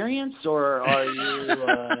experience, or are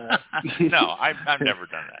you... No, I've never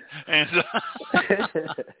done that. And,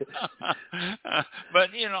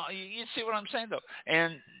 but, you see what I'm saying, though.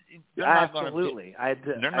 And they're not Absolutely.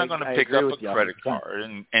 They're not going to pick up a credit card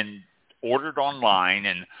and order it online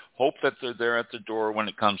and hope that they're there at the door when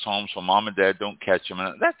it comes home so mom and dad don't catch them.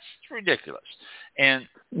 And that's ridiculous. And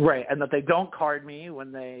right, and that they don't card me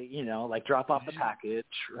when they, drop off the package,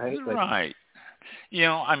 right? Right.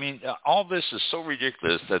 I mean, all this is so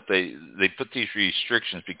ridiculous that they put these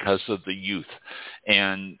restrictions because of the youth.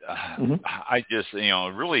 And I just,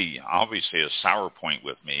 really obviously a sour point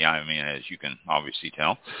with me. I mean, as you can obviously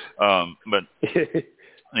tell. But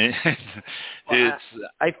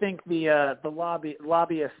I think the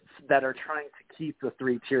lobbyists that are trying to keep the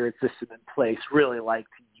 3-tiered system in place really like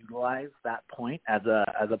to utilize that point as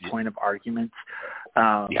a point of argument.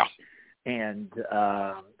 And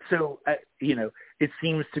so, it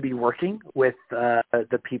seems to be working with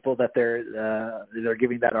the people that they're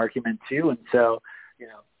giving that argument to. And so,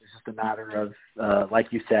 it's just a matter of,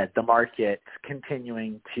 like you said, the market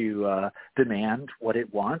continuing to demand what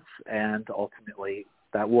it wants, and ultimately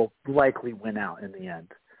that will likely win out in the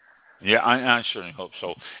end. Yeah, I certainly hope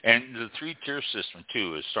so. And the 3-tier system,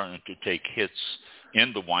 too, is starting to take hits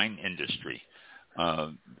in the wine industry.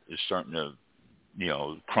 It's starting to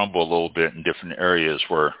crumble a little bit in different areas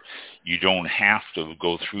where you don't have to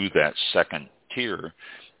go through that second tier,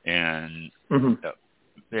 and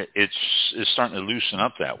it's starting to loosen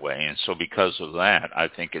up that way. And so because of that, I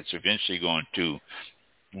think it's eventually going to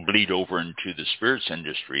bleed over into the spirits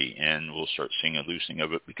industry, and we'll start seeing a loosening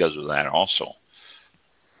of it because of that also.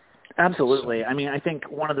 Absolutely. I mean, I think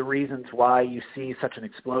one of the reasons why you see such an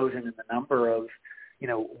explosion in the number of,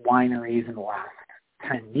 wineries in the last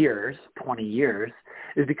 10 years, 20 years,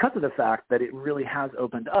 is because of the fact that it really has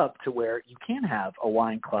opened up to where you can have a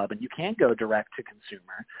wine club and you can go direct to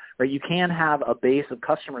consumer, right? You can have a base of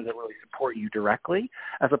customers that really support you directly,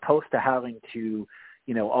 as opposed to having to,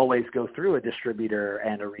 always go through a distributor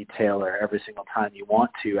and a retailer every single time you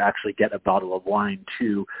want to actually get a bottle of wine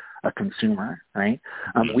to a consumer, right?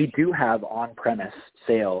 We do have on-premise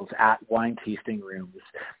sales at wine tasting rooms.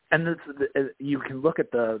 And you can look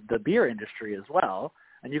at the beer industry as well,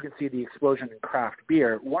 and you can see the explosion in craft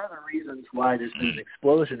beer. One of the reasons why there's been an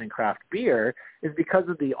explosion in craft beer is because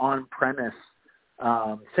of the on-premise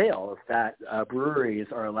sales that breweries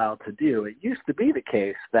are allowed to do. It used to be the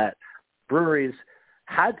case that breweries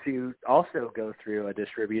had to also go through a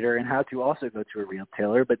distributor and had to also go to a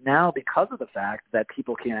retailer. But now, because of the fact that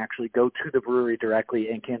people can actually go to the brewery directly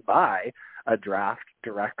and can buy a draft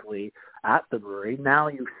directly at the brewery, now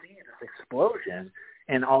you see this explosion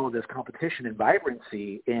and all of this competition and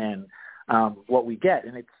vibrancy in what we get.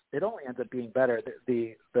 And it only ends up being better.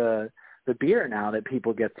 The beer now that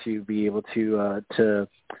people get to be able to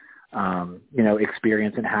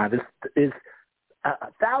experience and have is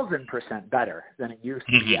 1,000% better than it used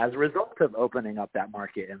to be as a result of opening up that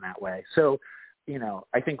market in that way. So,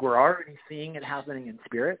 I think we're already seeing it happening in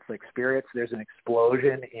spirits. Like spirits, there's an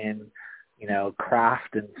explosion in,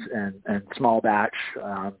 craft and small batch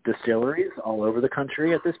distilleries all over the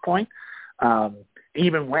country at this point,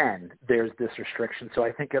 even when there's this restriction. So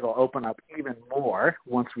I think it'll open up even more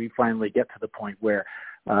once we finally get to the point where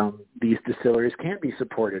these distilleries can be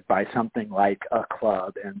supported by something like a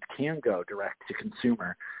club and can go direct to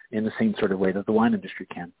consumer in the same sort of way that the wine industry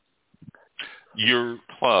can. Your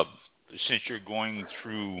club, since you're going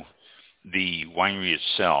through the winery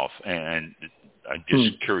itself, and I'm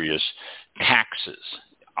just curious, taxes.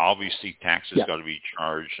 obviously taxes got to be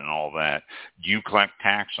charged and all that. Do you collect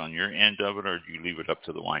tax on your end of it, or do you leave it up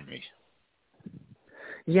to the winery?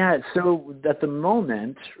 Yeah, so at the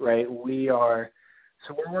moment, right, we're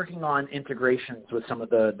working on integrations with some of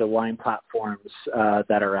the wine platforms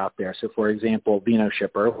that are out there. So, for example,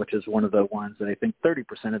 VinoShipper, which is one of the ones that I think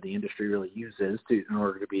 30% of the industry really uses in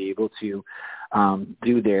order to be able to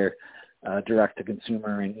do their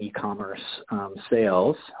direct-to-consumer and e-commerce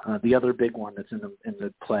sales. The other big one that's in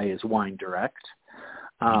the play is WineDirect.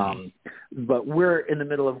 But we're in the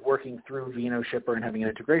middle of working through VinoShipper and having an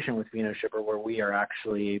integration with VinoShipper where we are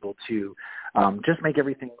actually able to just make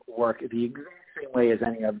everything work the exact same way as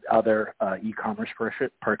any other e-commerce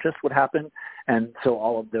purchase would happen. And so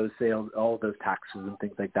all of those sales, all of those taxes and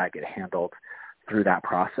things like that get handled through that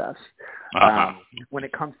process. When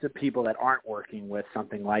it comes to people that aren't working with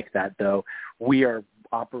something like that, though, we are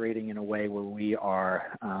operating in a way where we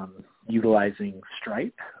are utilizing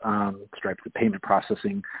Stripe. Stripe's a payment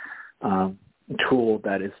processing tool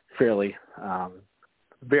that is fairly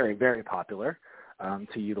very, very popular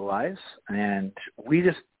to utilize. And we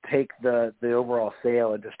just take the overall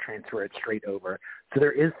sale and just transfer it straight over. So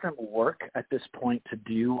there is some work at this point to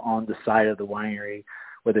do on the side of the winery,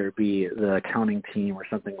 whether it be the accounting team or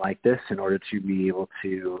something like this, in order to be able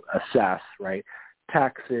to assess, right,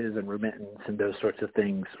 taxes and remittance and those sorts of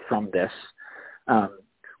things from this.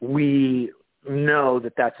 We know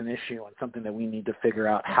that that's an issue and something that we need to figure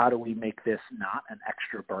out. How do we make this not an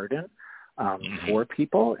extra burden for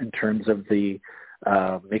people in terms of the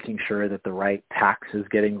making sure that the right tax is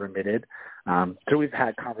getting remitted? So we've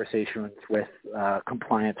had conversations with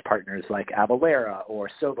compliance partners like Avalara or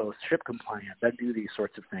Sovos Ship Compliant that do these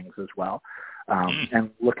sorts of things as well, and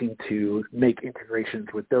looking to make integrations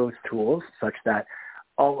with those tools such that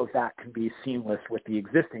all of that can be seamless with the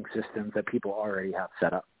existing systems that people already have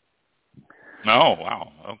set up. Oh,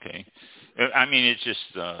 wow. Okay. I mean, it's just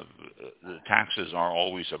the taxes are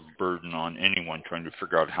always a burden on anyone trying to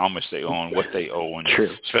figure out how much they owe and what they owe. And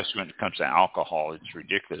especially when it comes to alcohol, it's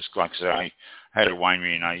ridiculous. Like I said, I had a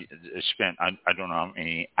winery and I spent, I don't know how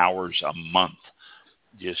many hours a month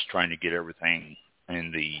just trying to get everything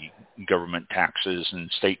in the government taxes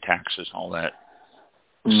and state taxes, all that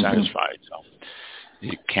satisfied. So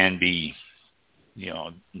it can be,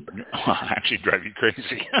 actually drive you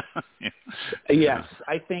crazy. Yes,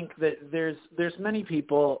 I think that there's many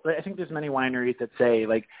people. I think there's many wineries that say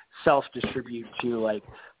like self-distribute to like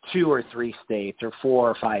 2 or 3 states or 4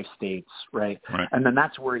 or 5 states, right? And then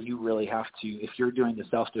that's where you really have to, if you're doing the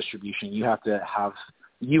self-distribution, you have to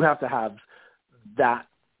have that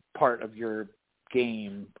part of your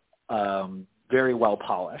game very well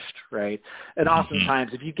polished, right? And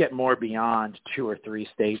oftentimes, if you get more beyond 2 or 3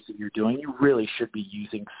 states that you're doing, you really should be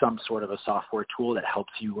using some sort of a software tool that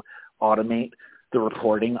helps you automate the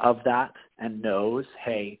reporting of that and knows,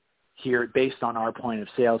 hey, here, based on our point of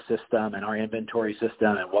sale system and our inventory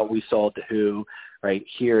system and what we sold to who, right?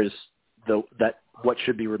 Here's what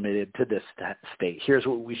should be remitted to this state. Here's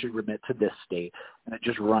what we should remit to this state, and it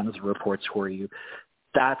just runs reports for you.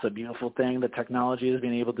 That's a beautiful thing that technology has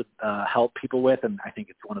been able to help people with, and I think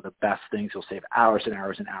it's one of the best things. You'll save hours and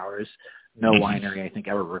hours and hours. No winery, I think,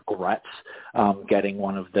 ever regrets getting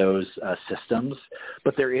one of those systems.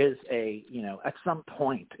 But there is at some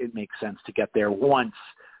point, it makes sense to get there once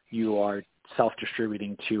you are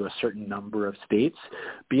self-distributing to a certain number of states.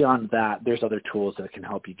 Beyond that, there's other tools that can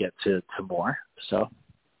help you get to more. So.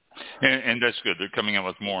 And that's good. They're coming out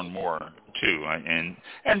with more and more too, and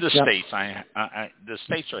the states. The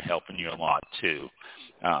states are helping you a lot too.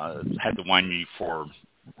 Had the winery for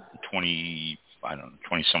 20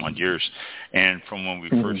 some odd years, and from when we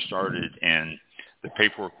first started, and the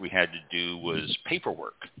paperwork we had to do was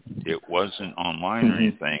paperwork. It wasn't online or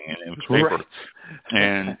anything, and it was paper.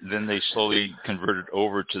 And then they slowly converted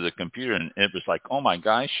over to the computer, and it was like, oh my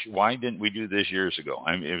gosh, why didn't we do this years ago?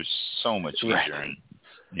 I mean, it was so much easier. And,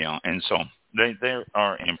 and so they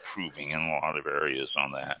are improving in a lot of areas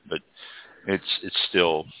on that, but it's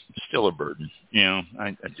still a burden.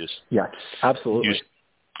 I just absolutely.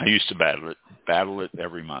 I used to battle it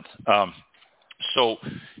every month. So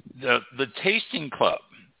the tasting club,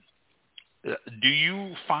 do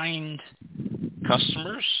you find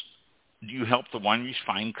customers? Do you help the wineries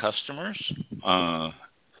find customers,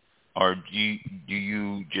 or do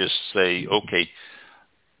you just say, okay,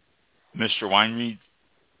 Mr. Winery,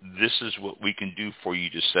 this is what we can do for you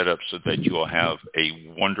to set up so that you'll have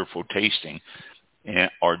a wonderful tasting?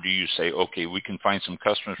 Or do you say, okay, we can find some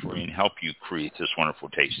customers for you and help you create this wonderful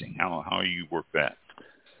tasting? How do you work that?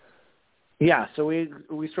 Yeah, so we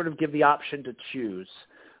sort of give the option to choose.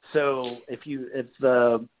 So if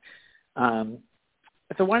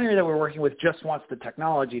if the winery that we're working with just wants the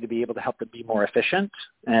technology to be able to help them be more efficient,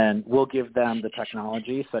 and we'll give them the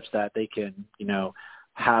technology such that they can,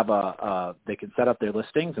 have they can set up their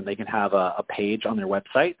listings and they can have a page on their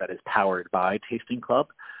website that is powered by Tasting Club.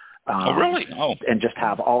 Oh, really? Oh. And just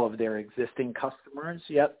have all of their existing customers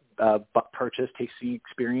purchase tasting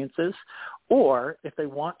experiences. Or if they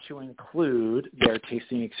want to include their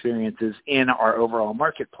tasting experiences in our overall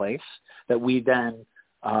marketplace that we then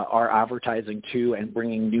are advertising to and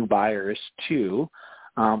bringing new buyers to,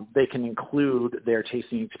 they can include their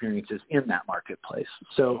tasting experiences in that marketplace.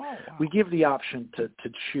 So we give the option to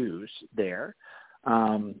choose there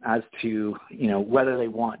as to, whether they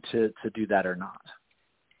want to do that or not.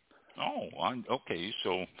 Oh, okay.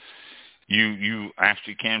 So you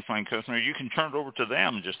actually can find customers. You can turn it over to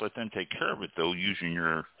them and just let them take care of it, though, using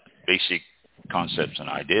your basic concepts and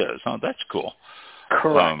ideas. Oh, that's cool.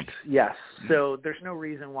 Correct. Yes. So there's no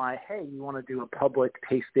reason why, hey, you want to do a public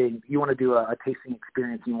tasting, you want to do a tasting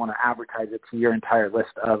experience, you want to advertise it to your entire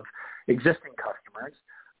list of existing customers.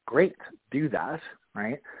 Great. Do that,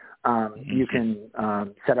 right? You can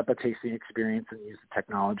set up a tasting experience and use the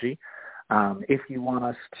technology. If you want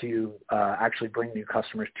us to actually bring new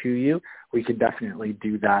customers to you, we can definitely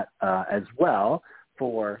do that as well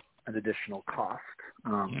for an additional cost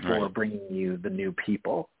for bringing you the new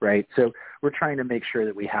people, right? So we're trying to make sure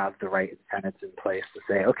that we have the right incentives in place to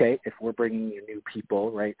say, okay, if we're bringing you new people,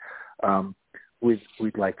 right,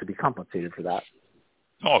 we'd like to be compensated for that.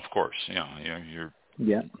 Oh, of course. You're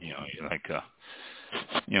like,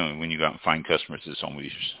 when you go out and find customers, it's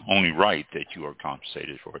only right that you are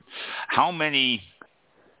compensated for it. How many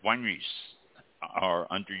wineries are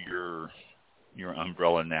under your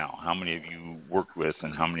umbrella now? How many have you worked with,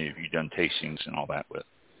 and how many have you done tastings and all that with?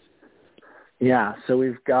 Yeah, so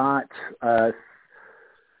we've got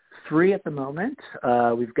 3 at the moment.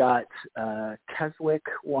 We've got Keswick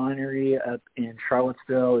Winery up in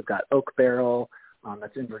Charlottesville. We've got Oak Barrel,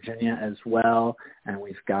 that's in Virginia as well. And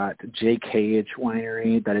we've got J. Cage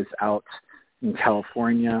Winery that is out in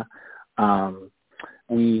California.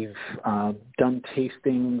 We've done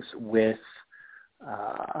tastings with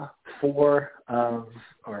 4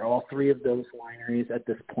 all 3 of those wineries at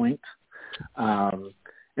this point.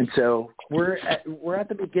 And so we're at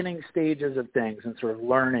the beginning stages of things and sort of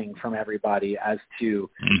learning from everybody as to,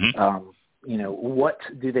 what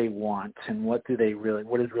do they want and what is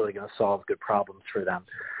really going to solve good problems for them.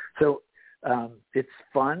 So it's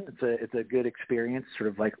fun. It's a good experience, sort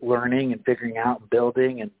of like learning and figuring out,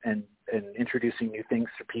 building and introducing new things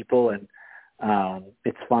to people. And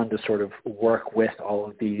it's fun to sort of work with all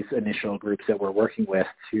of these initial groups that we're working with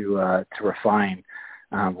to refine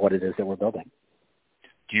what it is that we're building.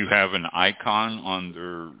 Do you have an icon on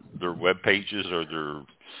their web pages or their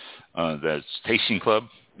that's Tasting Club,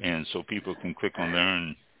 and so people can click on there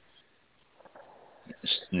and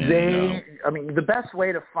the best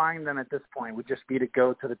way to find them at this point would just be to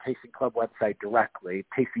go to the Tasting Club website directly,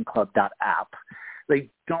 tastingclub.app. They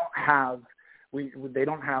don't have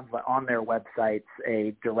on their websites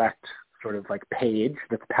a direct sort of like page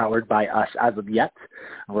that's powered by us as of yet.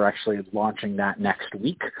 We're actually launching that next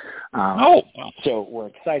week. So we're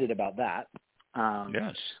excited about that.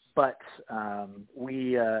 Yes. But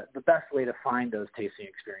the best way to find those tasting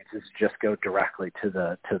experiences is just go directly to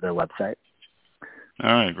the website.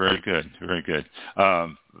 All right. Very good. Very good.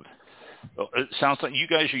 It sounds like you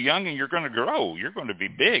guys are young and you're going to grow. You're going to be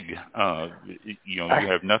big. You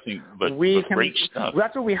have nothing but great stuff.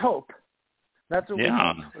 That's what we hope. That's what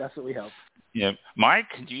we hope. Yeah. Mike,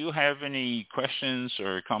 do you have any questions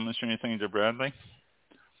or comments or anything to Bradley?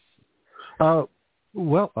 Well,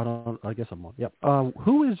 I guess I'm on. Yep.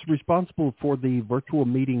 Who is responsible for the virtual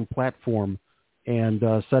meeting platform and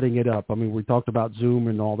setting it up? I mean, we talked about Zoom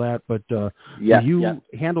and all that, but do you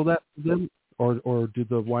handle that for them, or do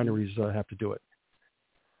the wineries have to do it?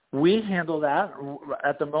 We handle that.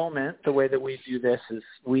 At the moment, the way that we do this is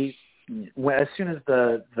as soon as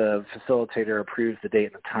the facilitator approves the date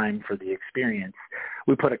and the time for the experience,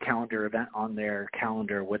 we put a calendar event on their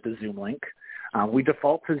calendar with the Zoom link. We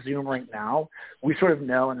default to Zoom right now. We sort of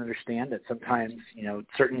know and understand that sometimes,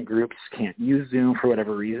 certain groups can't use Zoom for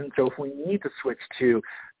whatever reason. So if we need to switch to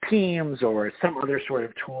Teams or some other sort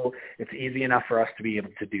of tool, it's easy enough for us to be able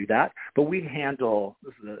to do that. But we handle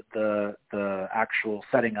the actual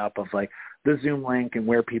setting up of like the Zoom link and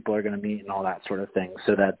where people are going to meet and all that sort of thing,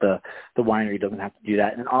 so that the winery doesn't have to do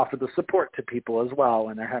that, and offer the support to people as well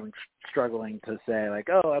when they're struggling to say like,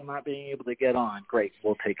 oh, I'm not being able to get on. Great,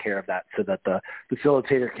 we'll take care of that so that the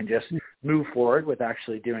facilitator can just move forward with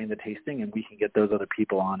actually doing the tasting, and we can get those other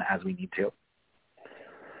people on as we need to.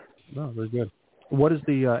 No, very good. What is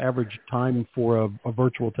the average time for a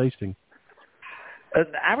virtual tasting? The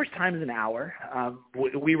average time is an hour.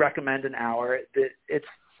 We recommend an hour. It's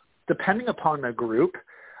depending upon the group.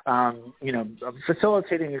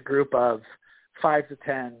 Facilitating a group of 5 to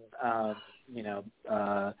 10,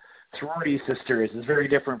 sorority sisters is very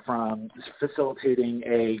different from facilitating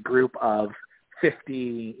a group of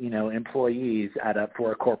 50, employees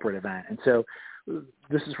for a corporate event. And so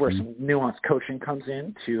this is where some nuanced coaching comes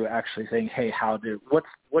in to actually saying, hey,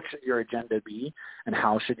 what should your agenda be, and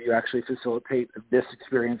how should you actually facilitate this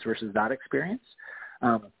experience versus that experience?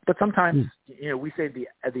 But sometimes, we say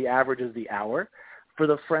the average is the hour. For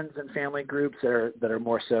the friends and family groups that are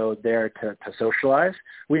more so there to socialize,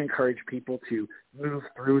 we encourage people to move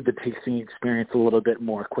through the tasting experience a little bit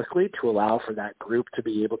more quickly to allow for that group to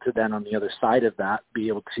be able to then on the other side of that be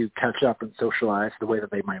able to catch up and socialize the way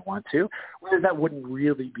that they might want to. Whereas that wouldn't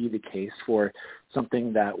really be the case for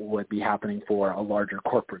something that would be happening for a larger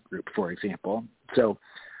corporate group, for example. So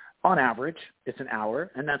on average, it's an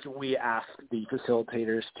hour, and that's what we ask the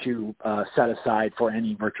facilitators to set aside for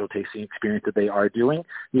any virtual tasting experience that they are doing.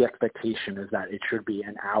 The expectation is that it should be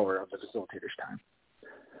an hour of the facilitator's time.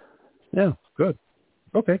 Yeah, good.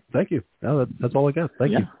 Okay, thank you. No, that's all I got.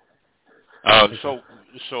 Thank you. So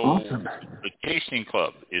awesome. The Tasting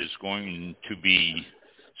Club is going to be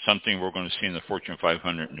something we're going to see in the Fortune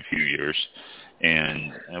 500 in a few years.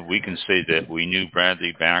 And we can say that we knew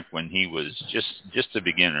Bradley back when he was just a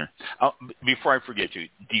beginner. Before I forget you,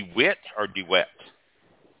 DeWitt or DeWitt?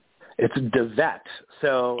 It's DeWitt.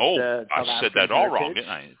 So I said that all wrong, didn't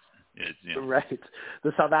I? Right.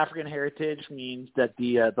 The South African heritage means that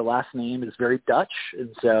the last name is very Dutch, and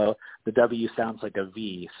so the W sounds like a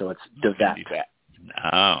V, so it's DeWitt.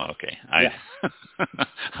 Oh, okay. I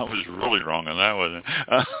was really wrong on that, wasn't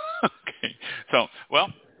I? Okay. So,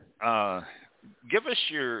 give us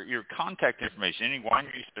your contact information. Any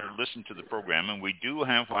wineries that are listening to the program, and we do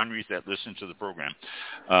have wineries that listen to the program.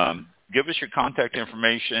 Give us your contact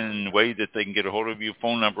information, the way that they can get a hold of you,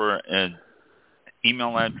 phone number, and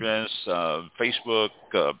email address, Facebook,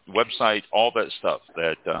 website, all that stuff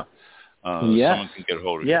that someone can get a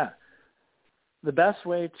hold of you. Yeah. The best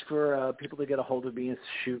way for people to get a hold of me is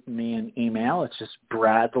shoot me an email. It's just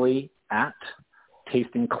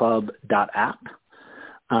bradley@tastingclub.app.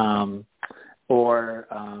 Or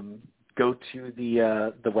go to the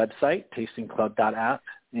website, tastingclub.app,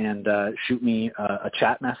 and shoot me a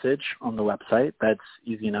chat message on the website. That's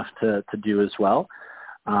easy enough to do as well.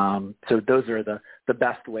 So those are the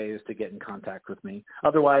best ways to get in contact with me.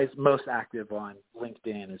 Otherwise, most active on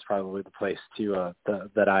LinkedIn is probably the place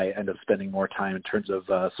that I end up spending more time in terms of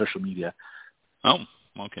social media. Oh,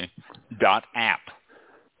 okay. .app.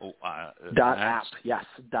 .app, yes.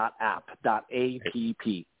 .app. .app.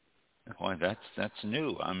 Boy, that's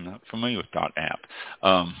new. I'm not familiar with .app.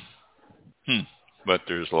 But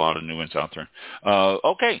there's a lot of new ones out there.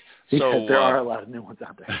 Okay, so there are a lot of new ones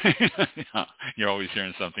out there. Yeah, you're always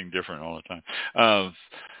hearing something different all the time.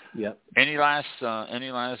 Yep. Any last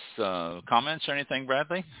comments or anything,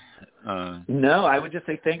 Bradley? No, I would just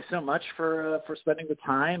say thanks so much for spending the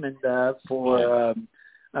time and for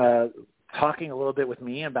talking a little bit with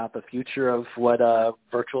me about the future of what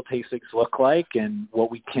virtual tastings look like and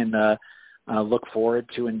what we can look forward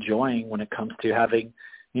to enjoying when it comes to having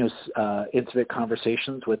intimate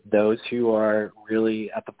conversations with those who are really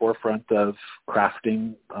at the forefront of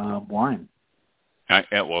crafting wine.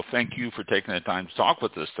 Well, thank you for taking the time to talk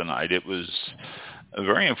with us tonight. It was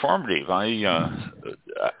very informative.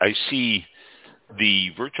 I see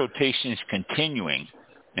the virtual tastings continuing.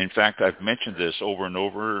 In fact, I've mentioned this over and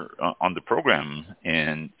over on the program,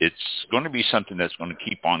 and it's going to be something that's going to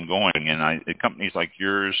keep on going. And companies like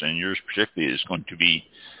yours and yours particularly is going to be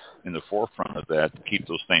in the forefront of that to keep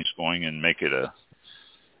those things going and make it an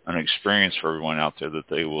experience for everyone out there that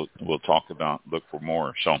they will talk about, look for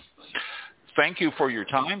more. So thank you for your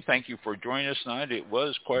time. Thank you for joining us tonight. It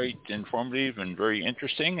was quite informative and very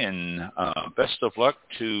interesting, and best of luck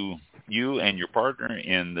to you and your partner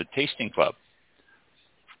in the Tasting Club.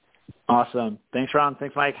 Awesome. Thanks, Ron.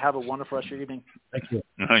 Thanks, Mike. Have a wonderful rest of your evening. Thank you.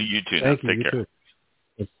 You too. Thank you. Take care. Too.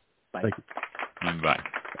 Bye. Thank you. Bye.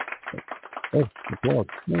 Oh, good dog.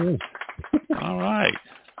 All right.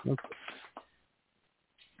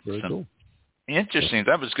 Very cool. Interesting.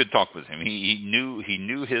 That was good talk with him. He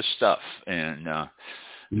knew his stuff, and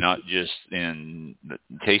not just in the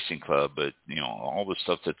Tasting Club, but all the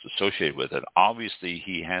stuff that's associated with it. Obviously,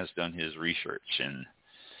 he has done his research, and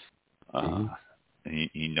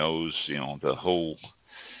he knows the whole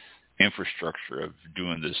infrastructure of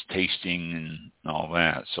doing this tasting and all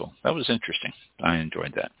that. So that was interesting. I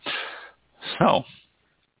enjoyed that. So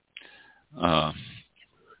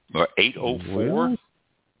 8:04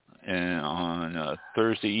 on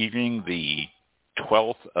Thursday evening, the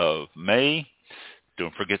 12th of May.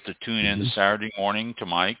 Don't forget to tune in Saturday morning to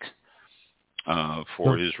Mike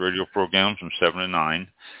for his radio program from 7 to 9.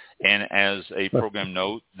 And as a program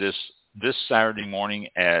note, this Saturday morning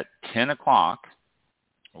at 10 o'clock,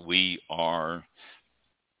 we are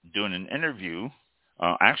doing an interview,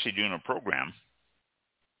 actually doing a program.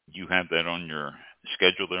 You have that on your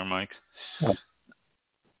schedule there, Mike? I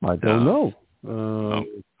don't know.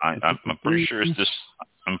 I'm pretty sure it's this.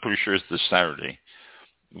 I'm pretty sure it's this Saturday.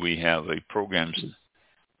 We have a program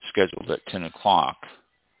scheduled at 10 o'clock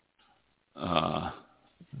because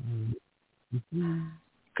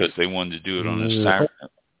they wanted to do it on a Saturday.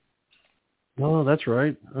 Oh, that's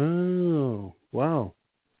right. Oh, wow.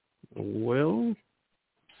 Well,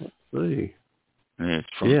 let's see. It's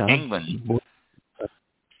from England.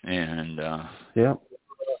 And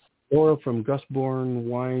Laura from Gusbourne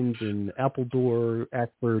Wines in Appledore,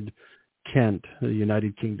 Ackford, Kent, the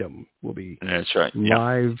United Kingdom, will be that's right.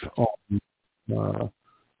 live on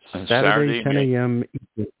Saturday 10 a.m.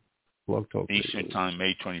 Eastern Time,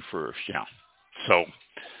 May 21st. Yeah. So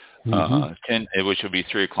 10, which will be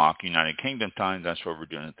 3 o'clock United Kingdom time. That's where we're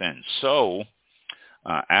doing it then. So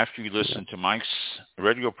after you listen to Mike's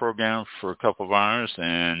radio program for a couple of hours,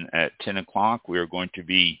 and at 10 o'clock, we are going to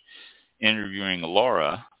be interviewing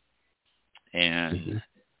Laura. And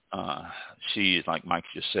she is, like Mike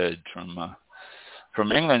just said, from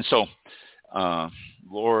England. So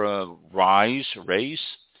Laura Rice,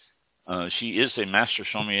 she is a master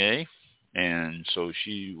sommelier, and so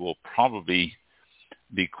she will probably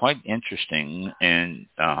be quite interesting. And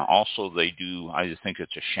also they do, I think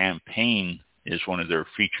it's a champagne is one of their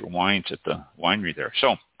feature wines at the winery there.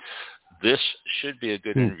 So this should be a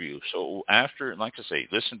good interview. So after, like I say,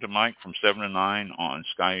 listen to Mike from 7 to 9 on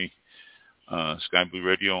Sky Blue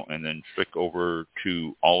Radio, and then flick over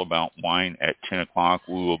to All About Wine at 10 o'clock.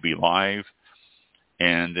 We will be live.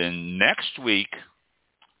 And then next week,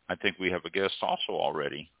 I think we have a guest also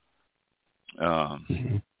already.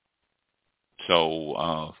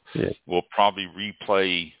 So we'll probably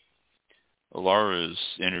replay Laura's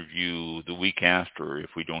interview the week after.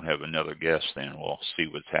 If we don't have another guest, then we'll see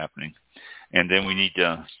what's happening. And then we need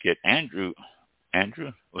to get Andrew,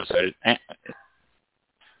 was that it?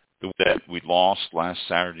 That we lost last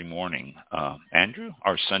Saturday morning. Andrew?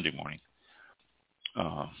 Or Sunday morning.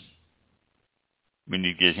 We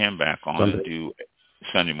need to get him back on and do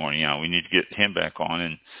Sunday morning. Yeah, we need to get him back on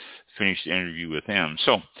and finish the interview with him.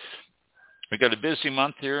 So we got a busy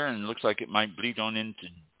month here, and it looks like it might bleed on into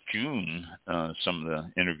June, some of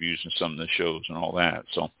the interviews and some of the shows and all that.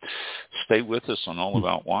 So stay with us on All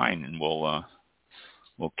About Wine, and we'll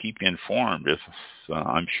keep you informed. If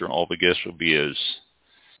I'm sure all the guests will be as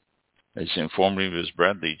informative as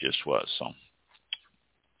Bradley just was. So,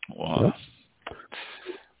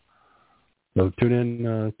 so tune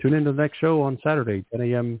in to the next show on Saturday, 10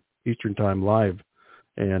 a.m. Eastern Time, live,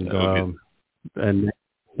 and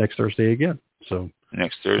next Thursday again. So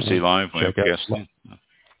next Thursday live, we have guests.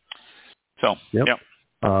 So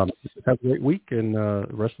have a great week and the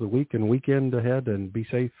rest of the week and weekend ahead, and be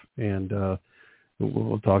safe. And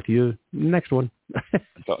we'll talk to you next one.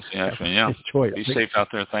 Talk to you next one. Yeah. Enjoy it. Be safe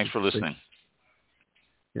out there. Thanks for listening.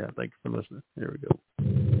 Yeah, thanks for listening. There we go.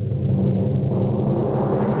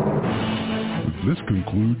 This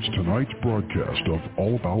concludes tonight's broadcast of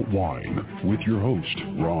All About Wine with your host,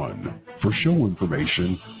 Ron. For show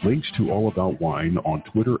information, links to All About Wine on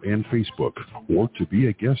Twitter and Facebook, or to be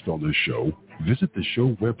a guest on this show, visit the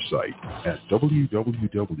show website at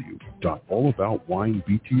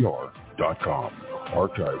www.allaboutwinebtr.com.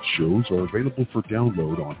 Archived shows are available for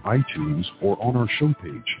download on iTunes or on our show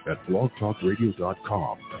page at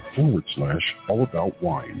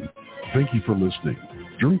blogtalkradio.com/allaboutwine. Thank you for listening.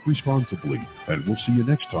 Drink responsibly, and we'll see you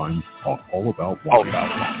next time on All About Wine. All About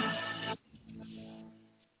Wine.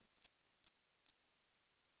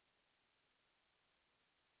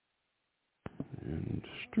 And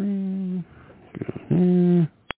stream.